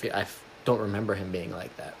 I don't remember him being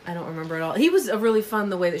like that. I don't remember at all. He was really fun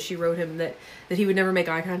the way that she wrote him, that he would never make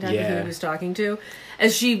eye contact with who he was talking to.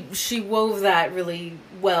 As she wove that really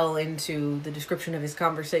well into the description of his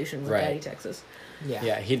conversation with Daddy Texas.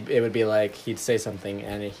 Yeah, it would be like he'd say something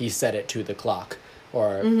and he said it to the clock,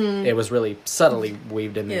 or it was really subtly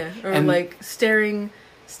weaved in there. Yeah, or like staring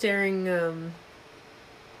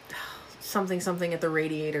something at the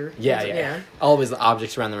radiator. Yeah. Always the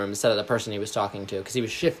objects around the room instead of the person he was talking to, because he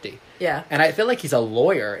was shifty. Yeah. And I feel like he's a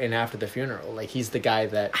lawyer in After the Funeral. Like, he's the guy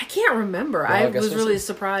that... I can't remember. Well, I guess was we'll really see.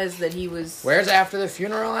 surprised that he was... Where's After the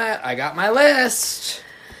Funeral at? I got my list.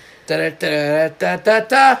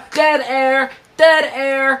 Da-da-da-da-da-da-da. Dead air. Dead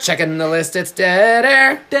air. Checking the list, it's dead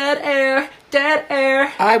air. Dead air. Dead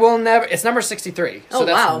air. I will never... It's number 63. So Oh,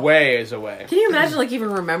 that's wow. ways away. Can you imagine, like,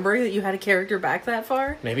 even remembering that you had a character back that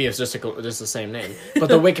far? Maybe it was just the same name. But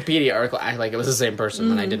the Wikipedia article acted like it was the same person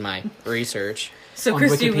when I did my research. So On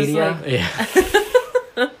Christy was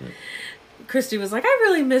Wikipedia? like... Yeah. Christy was like, I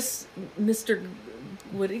really miss Mr.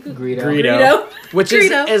 What do you Greedo. Greedo. Which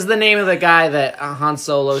Greedo. is the name of the guy that Han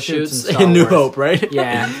Solo Shoots shoots in Star in New Wars. Hope, right?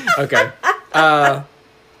 Yeah. Okay.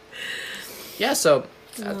 Yeah, so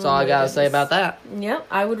that's all I gotta say about that. Yeah,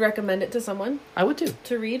 I would recommend it to someone I would too.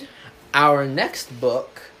 to read. Our next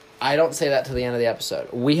book, I don't say that to the end of the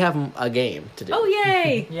episode. We have a game to do. Oh,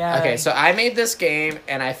 yay! Yeah. Okay, so I made this game,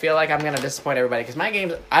 and I feel like I'm gonna disappoint everybody because my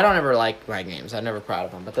games, I don't ever like my games. I'm never proud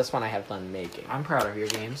of them, but this one I had fun making. I'm proud of your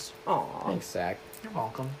games. Aw. Thanks, Zach. You're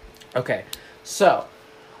welcome. Okay, so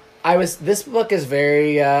this book is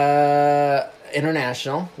very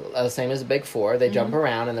international, same as the Big Four. They jump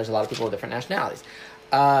around, and there's a lot of people with different nationalities.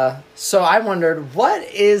 So I wondered, what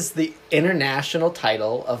is the international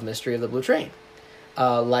title of Mystery of the Blue Train?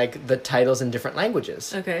 Like the titles in different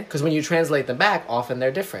languages. Okay. Because when you translate them back, often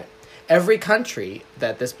they're different. Every country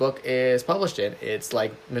that this book is published in, it's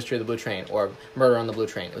like Mystery of the Blue Train or Murder on the Blue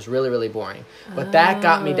Train. It was really, really boring. But that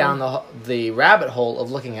got me down the rabbit hole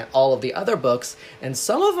of looking at all of the other books, and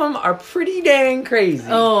some of them are pretty dang crazy.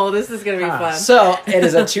 Oh, this is going to be fun. So, it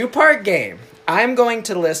is a 2-part game. I'm going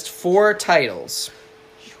to list 4 titles,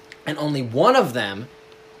 and only one of them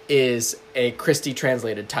is a Christie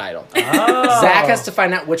translated title. Oh. Zach has to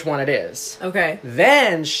find out which one it is. Okay.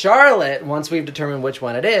 Then Charlotte, once we've determined which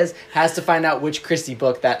one it is, has to find out which Christie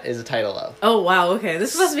book that is a title of. Oh, wow, okay. This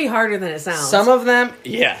is supposed to be harder than it sounds. Some of them,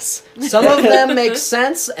 yes. Some of them make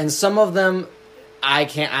sense, and some of them I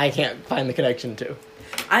can't find the connection to.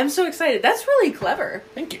 I'm so excited. That's really clever.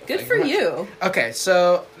 Thank you. Good Thank for very much. you. Okay,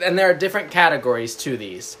 so, and there are different categories to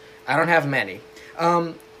these. I don't have many.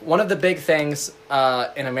 One of the big things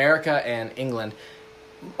in America and England,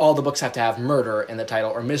 all the books have to have murder in the title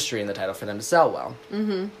or mystery in the title for them to sell well.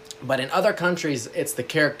 Mm-hmm. But in other countries, it's the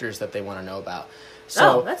characters that they want to know about.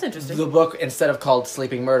 So that's interesting. The book, instead of called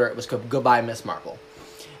Sleeping Murder, it was called Goodbye, Miss Marple.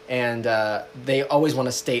 And they always want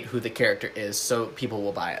to state who the character is so people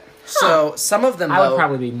will buy it. So some of them, I would though,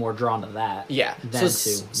 probably be more drawn to that. yeah. Than So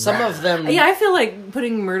to some of them, Yeah, I feel like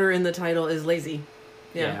putting murder in the title is lazy.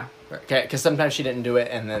 Yeah. okay, because sometimes she didn't do it,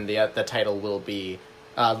 and then the title will be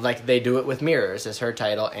like they do it with Mirrors is her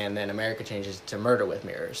title, and then America changes it to Murder with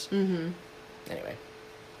Mirrors. Mm-hmm. Anyway,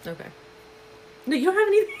 Okay. No, you don't have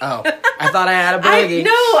anything. Oh, I thought I had a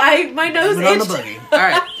boogie. My nose On the itched. boogie. All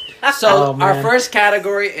right. So Oh, man. our first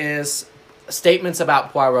category is statements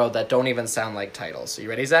about Poirot that don't even sound like titles. So you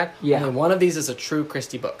ready, Zach? Yeah. Only one of these is a true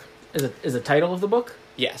Christie book. Is the title of the book?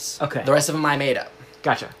 Yes. Okay. The rest of them I made up.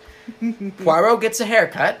 Gotcha. Poirot gets a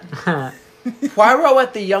haircut. Poirot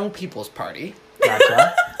at the young people's party.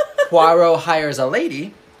 Gotcha. Poirot hires a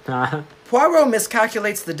lady. Uh, Poirot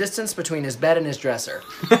miscalculates the distance between his bed and his dresser.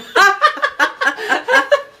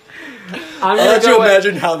 I'm I'll gonna let you go with,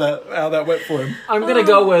 imagine how that went for him. I'm gonna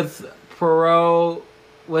go with Poirot.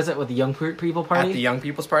 Was it with the young people party? At the young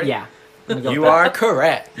people's party? Yeah. I'm gonna go You with that. are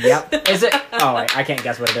correct. Yep. Is it? Oh, wait, I can't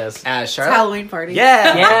guess what it is. As Charlotte? Halloween party.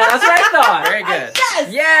 Yeah. Yeah, that's what I thought. Very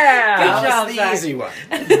good. Yeah. That Good job, was the Zach. easy one.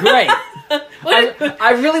 Great.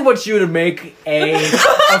 I really want you to make a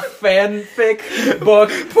fanfic book.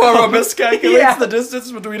 Poirot miscalculates Yeah. the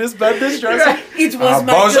distance between his bed and his dresser. It was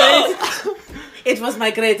my bonjour. It was my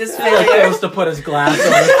greatest He failure. goes to put his glass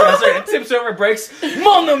on his dresser and tips over, breaks.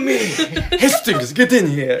 Mon ami. Hastings, get in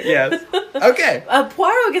here. Yes. Okay.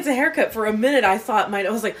 Poirot gets a haircut. For a minute, I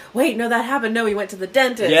was like, wait, no, that happened. No, he went to the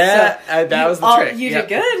dentist. Yeah, So that was the all- trick. You Yep.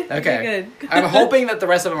 did good. Okay. You did good. I'm hoping that the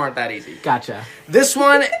rest of them aren't that easy. Gotcha. This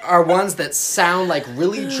one are ones that sound like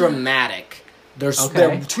really dramatic. They're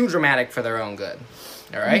Okay. too dramatic for their own good.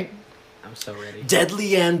 All right? I'm so ready.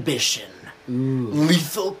 Deadly ambition. Ooh.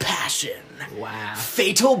 Lethal passion. Wow.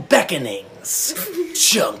 Fatal beckonings.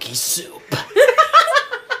 Chunky soup.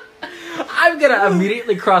 I'm gonna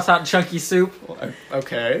immediately cross out Chunky Soup.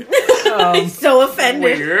 Okay. He's so offended.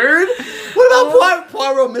 Weird. What about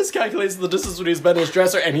Poirot miscalculates the distance between his bed and his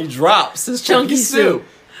dresser and he drops his chunky soup?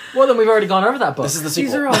 Well, then we've already gone over that book. This is the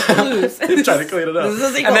These sequel. are all clues. He's trying to clean it up. This is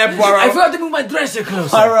a sequel. And then I Poirot, forgot to move my dresser closer.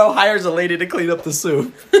 Poirot hires a lady to clean up the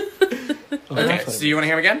soup. Okay, so you want to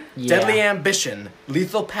hear him again? Yeah. Deadly ambition,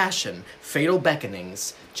 lethal passion, fatal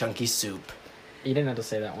beckonings, chunky soup. You didn't have to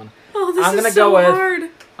say that one. Oh, this I'm is gonna so go with- hard.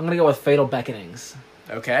 I'm gonna go with Fatal Beckonings.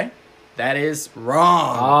 Okay, that is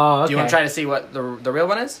wrong. Oh, Do you want okay. to try to see what the real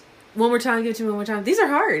one is? One more time. Give it to me one more time. These are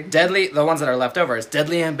hard. Deadly, the ones that are left over is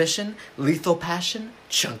deadly ambition, lethal passion,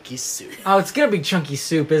 chunky soup. Oh, it's gonna be Chunky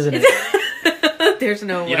Soup, isn't it? There's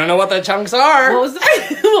no way. You don't know what the chunks are. What was the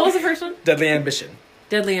What was the first one? Deadly ambition.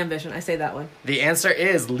 Deadly ambition. I say that one. The answer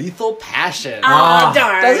is lethal passion. Ah,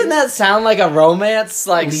 darn. Doesn't that sound like a romance?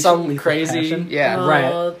 Like Lethal- some Lethal crazy. Passion? Yeah. Oh.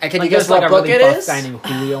 Right. And can Like you guess there's like what a book really it buff is? guy named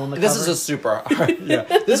Julio on the This cover. is a super hard. Yeah.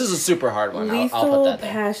 This is a super hard one. I'll put Lethal that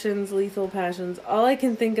there. passions. Lethal passions. All I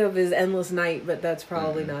can think of is Endless Night, but that's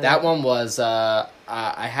probably not That it. one was I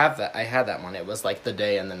have that. I had that one. It was like the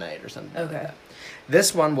day and the night or something. like Okay. that.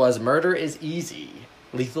 This one was Murder is Easy.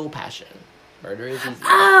 Lethal passion. Murder is Easy.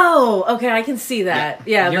 Oh, okay. I can see that.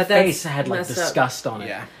 Yeah, Your but that's face had like messed up. disgust on it.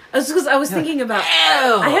 Yeah. Because I was thinking about.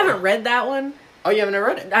 I haven't read that one. Oh, you haven't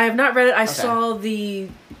read it? I have not read it. I saw the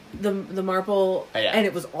Marple, Oh, yeah. and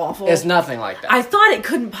it was awful. It's nothing like that. I thought it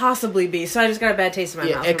couldn't possibly be, so I just got a bad taste in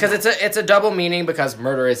my mouth. Yeah, because it's a double meaning because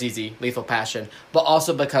murder is easy, lethal passion, but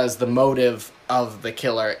also because the motive of the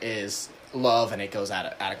killer is love and it goes out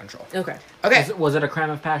of control. okay. Okay. Was it a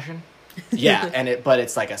crime of passion? Yeah, but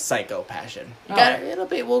it's like a psycho passion. Oh.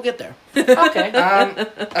 We'll get there. Okay.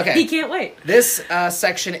 Okay. He can't wait. This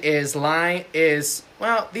section is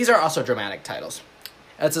these are also dramatic titles.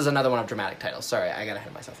 This is another one of dramatic titles. Sorry, I got ahead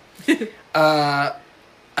of myself.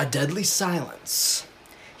 A deadly silence.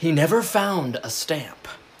 He never found a stamp.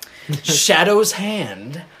 Shadow's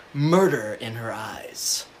hand. Murder in her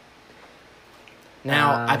eyes.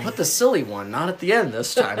 Now, I put the silly one not at the end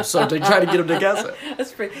this time, so to try to get him to guess it.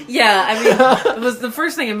 That's pretty. Yeah, I mean, it was the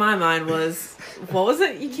first thing in my mind was, what was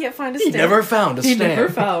it? You can't find a He stamp. never found a He stamp. never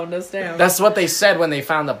found a stamp. That's what they said when they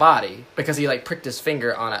found the body, because he like pricked his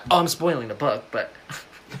finger on it. Oh, I'm spoiling the book, but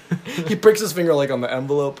He pricks his finger like on the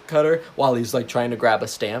envelope cutter while he's like trying to grab a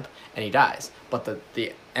stamp. and he dies. But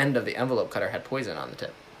the end of the envelope cutter had poison on the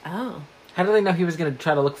tip. Oh. How did they know he was gonna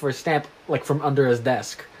try to look for a stamp like from under his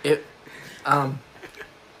desk?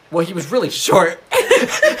 Well, he was really short.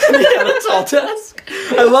 And he had a tall desk.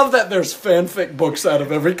 I love that there's fanfic books out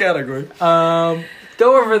of every category. Go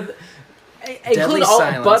over. Include all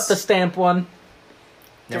silence. but the stamp one.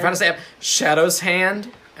 Never found a stamp. Shadow's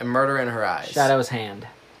hand and murder in her eyes. Shadow's hand.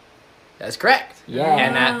 That's correct. Yeah.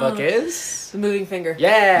 And that book is. The moving finger.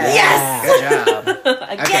 Yeah. Yes! Good job.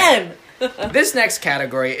 Again! This next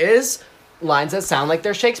category is lines that sound like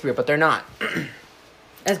they're Shakespeare, but they're not.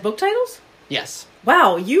 As book titles? Yes.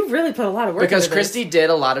 Wow, you really put a lot of work Because into Christy this. did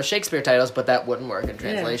a lot of Shakespeare titles, but that wouldn't work in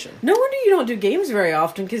translation. No wonder you don't do games very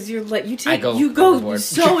often because you're like I go you go overboard.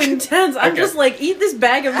 so intense. I'm Okay. just like eat this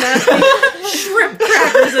bag of nasty shrimp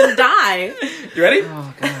crackers and die. You ready?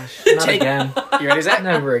 Oh gosh, not Take- again. You ready, Zach?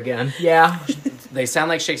 Never again. Yeah, They sound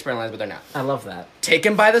like Shakespeare lines, but they're not. I love that.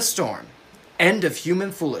 Taken by the storm. End of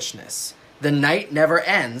human foolishness. The night never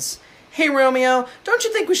ends. Hey, Romeo, don't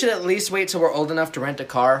you think we should at least wait till we're old enough to rent a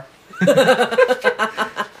car?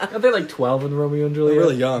 Are they like 12 in Romeo and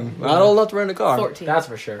Juliet? young. Not old enough to rent a car. 14. That's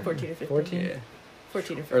for sure. 14 to 15. 14? Yeah.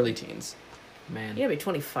 14 or 15. Early teens. Man. You gotta be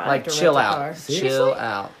 25 Like, to chill rent a out. car. Seriously? Chill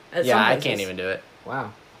out. At Yeah, some I places. can't even do it.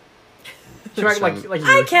 Wow. You act like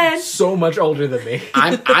I you're can. so much older than me.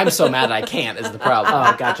 I'm so mad I can't is the problem.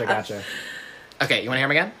 Oh, gotcha. Okay, you want to hear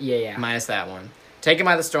them again? Yeah. Minus that one. Taken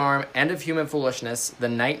by the storm, end of human foolishness, the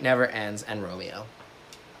night never ends, and Romeo.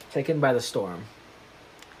 Taken by the storm.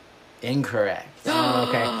 Incorrect. Oh,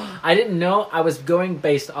 okay. I didn't know. I was going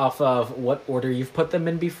based off of what order you've put them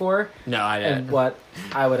in before, No, I and didn't. what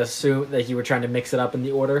I would assume that you were trying to mix it up in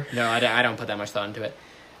the order. No, I don't put that much thought into it.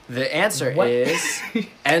 The answer What? is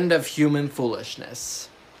end of human foolishness.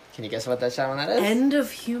 Can you guess what that one that is? End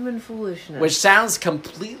of human foolishness. Which sounds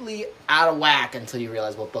completely out of whack until you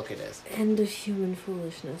realize what book it is. End of human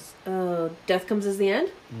foolishness. Death Comes as the End?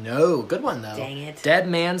 No, good one though. Dang it. Dead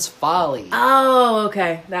Man's Folly, Oh,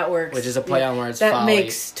 okay. That works. which is a play on words. That folly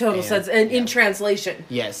makes total sense. And in translation.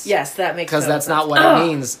 Yes. Yes, that makes Because total that's not sense. what Ugh. it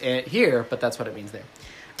means here, but that's what it means there.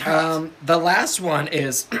 The last one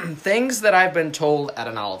is things that I've been told at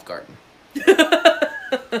an Olive Garden.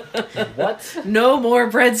 What? No more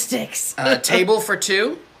breadsticks. Table for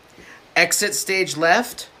two. Exit stage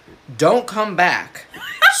left. Don't come back.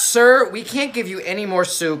 Sir, we can't give you any more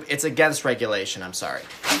soup. It's against regulation. I'm sorry.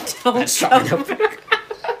 Don't Sorry. come back.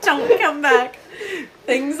 Don't come back.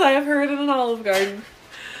 Things I have heard in an Olive Garden.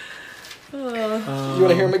 You want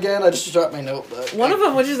to hear them again? I just dropped my notebook. One of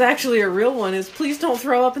them, which is actually a real one, is please don't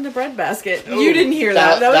throw up in the bread basket. You didn't hear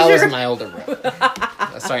that. That was your... was my older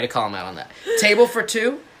bro. Sorry to call him out on that. Table for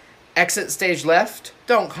two. Exit stage left.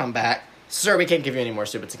 Don't come back. Sir, we can't give you any more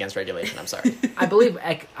soup. It's against regulation. I'm sorry. I believe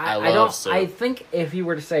I I love don't. soup. I think if you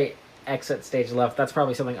were to say exit stage left, that's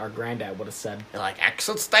probably something our granddad would have said. You're like,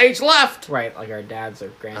 exit stage left. Right, like our dads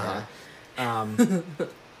or granddad. Uh-huh.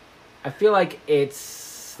 I feel like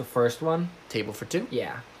it's the first one. Table for two.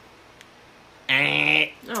 Yeah,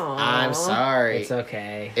 Aw. I'm sorry. it's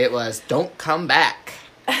okay. It was don't come back.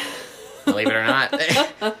 Believe it or not.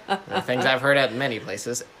 The things I've heard at many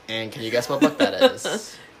places. And can you guess what book that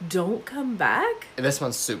is? Don't come back? This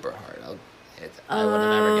one's super hard. I would have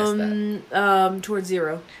never guessed that. Towards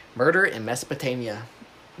Zero. Murder in Mesopotamia.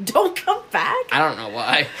 Don't come back? I don't know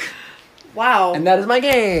why. Wow. And that is my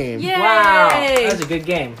game. Yay! Wow, that was a good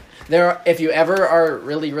game. If you ever are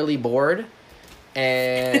really, really bored,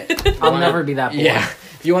 and I'll never be that bored. Yeah,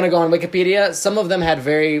 if you want to go on Wikipedia, some of them had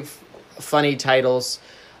very funny titles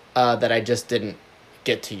that I just didn't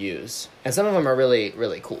get to use, and some of them are really,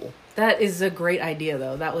 really cool. That is a great idea,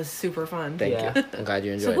 though. That was super fun. Thank Yeah. you. I'm glad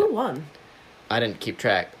you So enjoyed who it. won? I didn't keep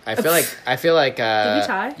track. I feel like Did we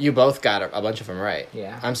tie? you both got a bunch of them right.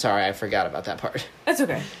 Yeah. I'm sorry, I forgot about that part. That's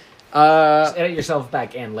okay. Just edit yourself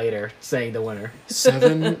back in later, saying the winner.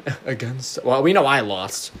 7 against. Well, we know I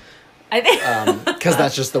lost I think because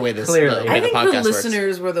that's just the way this Clearly. the way I the think podcast the works.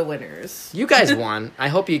 listeners were the winners. You guys won. I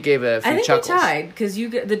hope you gave a few I think chuckles. we tied because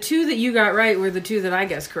the two that you got right were the two that I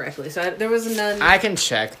guessed correctly. So there was none. I can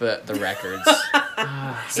check the records.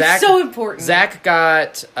 It's so important. Zach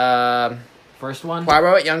got First one.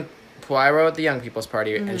 Poirot at the Young People's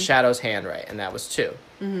Party Mm-hmm. and Shadow's Hand right, and that was 2.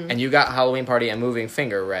 And you got Halloween Party and Moving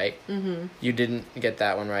Finger right. Mm-hmm. You didn't get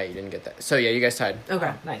that one right. You didn't get that. So yeah, you guys tied.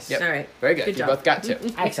 Okay. Nice. Yep. All right. Very good. Good You job. both got 2.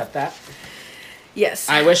 I accept that. Yes.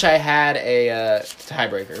 I wish I had a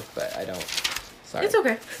tiebreaker, but I don't. Sorry. It's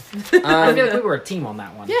okay. I feel like we were a team on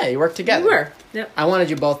that one. Yeah, you worked together. We were. Yep. I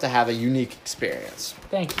wanted you both to have a unique experience.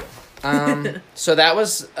 Thank you. So that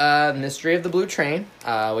was Mystery of the Blue Train.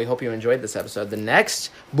 We hope you enjoyed this episode. The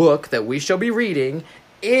next book that we shall be reading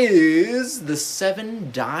is The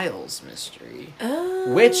Seven Dials Mystery,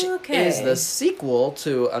 Oh, which okay. is the sequel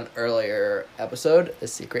to an earlier episode, The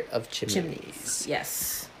Secret of Chimneys. Chimneys.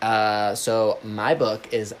 Yes. So my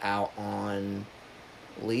book is out on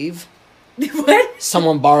leave. What?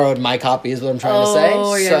 Someone borrowed my copy is what I'm trying to say.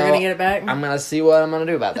 Oh, yeah, so we're gonna get it back. I'm gonna see what I'm gonna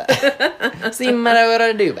do about that. See what I'm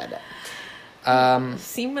gonna do about that.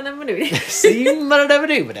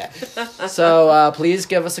 So please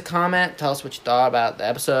give us a comment. Tell us what you thought about the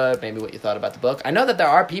episode. Maybe what you thought about the book. I know that there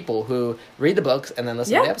are people who read the books and then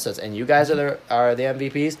listen to the episodes, and you guys are the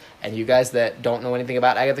MVPs. And you guys that don't know anything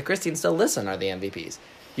about Agatha Christie and still listen are the MVPs.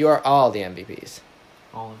 You are all the MVPs.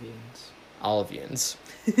 All of yous. All of yous.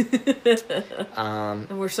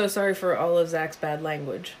 And we're so sorry for all of Zach's bad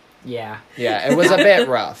language. Yeah. Yeah, it was a bit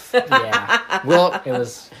rough. Yeah. Well, It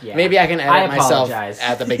was. Yeah. maybe I can edit myself apologize.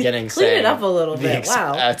 at the beginning. Clean saying it up a little the bit.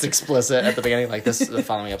 Wow. it's explicit at the beginning. Like this, the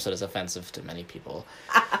following episode is offensive to many people.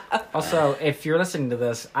 Also, if you're listening to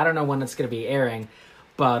this, I don't know when it's going to be airing,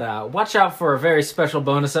 but watch out for a very special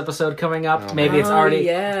bonus episode coming up. Maybe it's already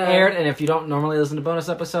aired, and if you don't normally listen to bonus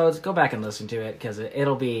episodes, go back and listen to it because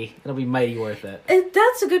it'll be mighty worth it. And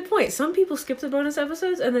that's a good point. Some people skip the bonus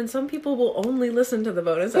episodes, and then some people will only listen to the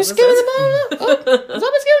bonus Who's episodes. skipping the bonus?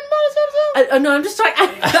 Somebody's skipping the bonus episode. No, I'm just talking.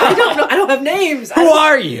 I don't know. I don't have names. Who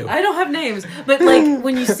are you? I don't have names. But like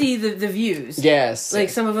when you see the views, Yes. like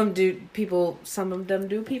some of them do people. Some of them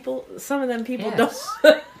do people. Some of them people Yes.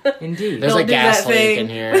 don't. Indeed. There's Don't a do gas that leak thing. in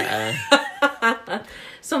here.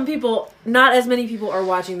 Some people, not as many people, are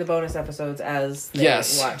watching the bonus episodes as they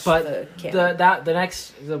watch But the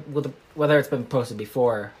canon. whether it's been posted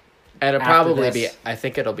before. It'll After probably this. be. I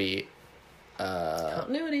think it'll be.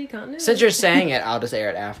 Continuity. Since you're saying it, I'll just air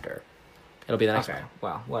it after. It'll be the next Okay. one.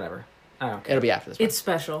 Well, whatever. I don't care. It'll be after this one. It's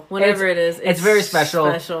special. Whatever it is. it's very special.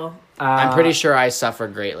 Special. I'm pretty sure I suffer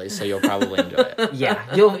greatly, so you'll probably enjoy it. Yeah,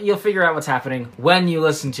 you'll figure out what's happening when you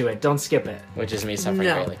listen to it. Don't skip it. Which is me suffering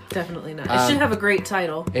No, greatly. definitely not. It should have a great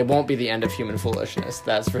title. It won't be the end of human foolishness,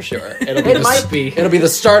 that's for sure. It'll It might be. It'll be the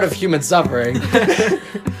start of human suffering.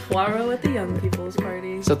 Poirot at the young people's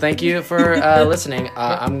party. So thank you for listening.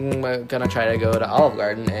 I'm gonna try to go to Olive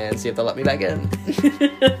Garden and see if they'll let me back in.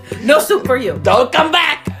 No soup for you. Don't come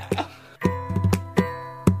back!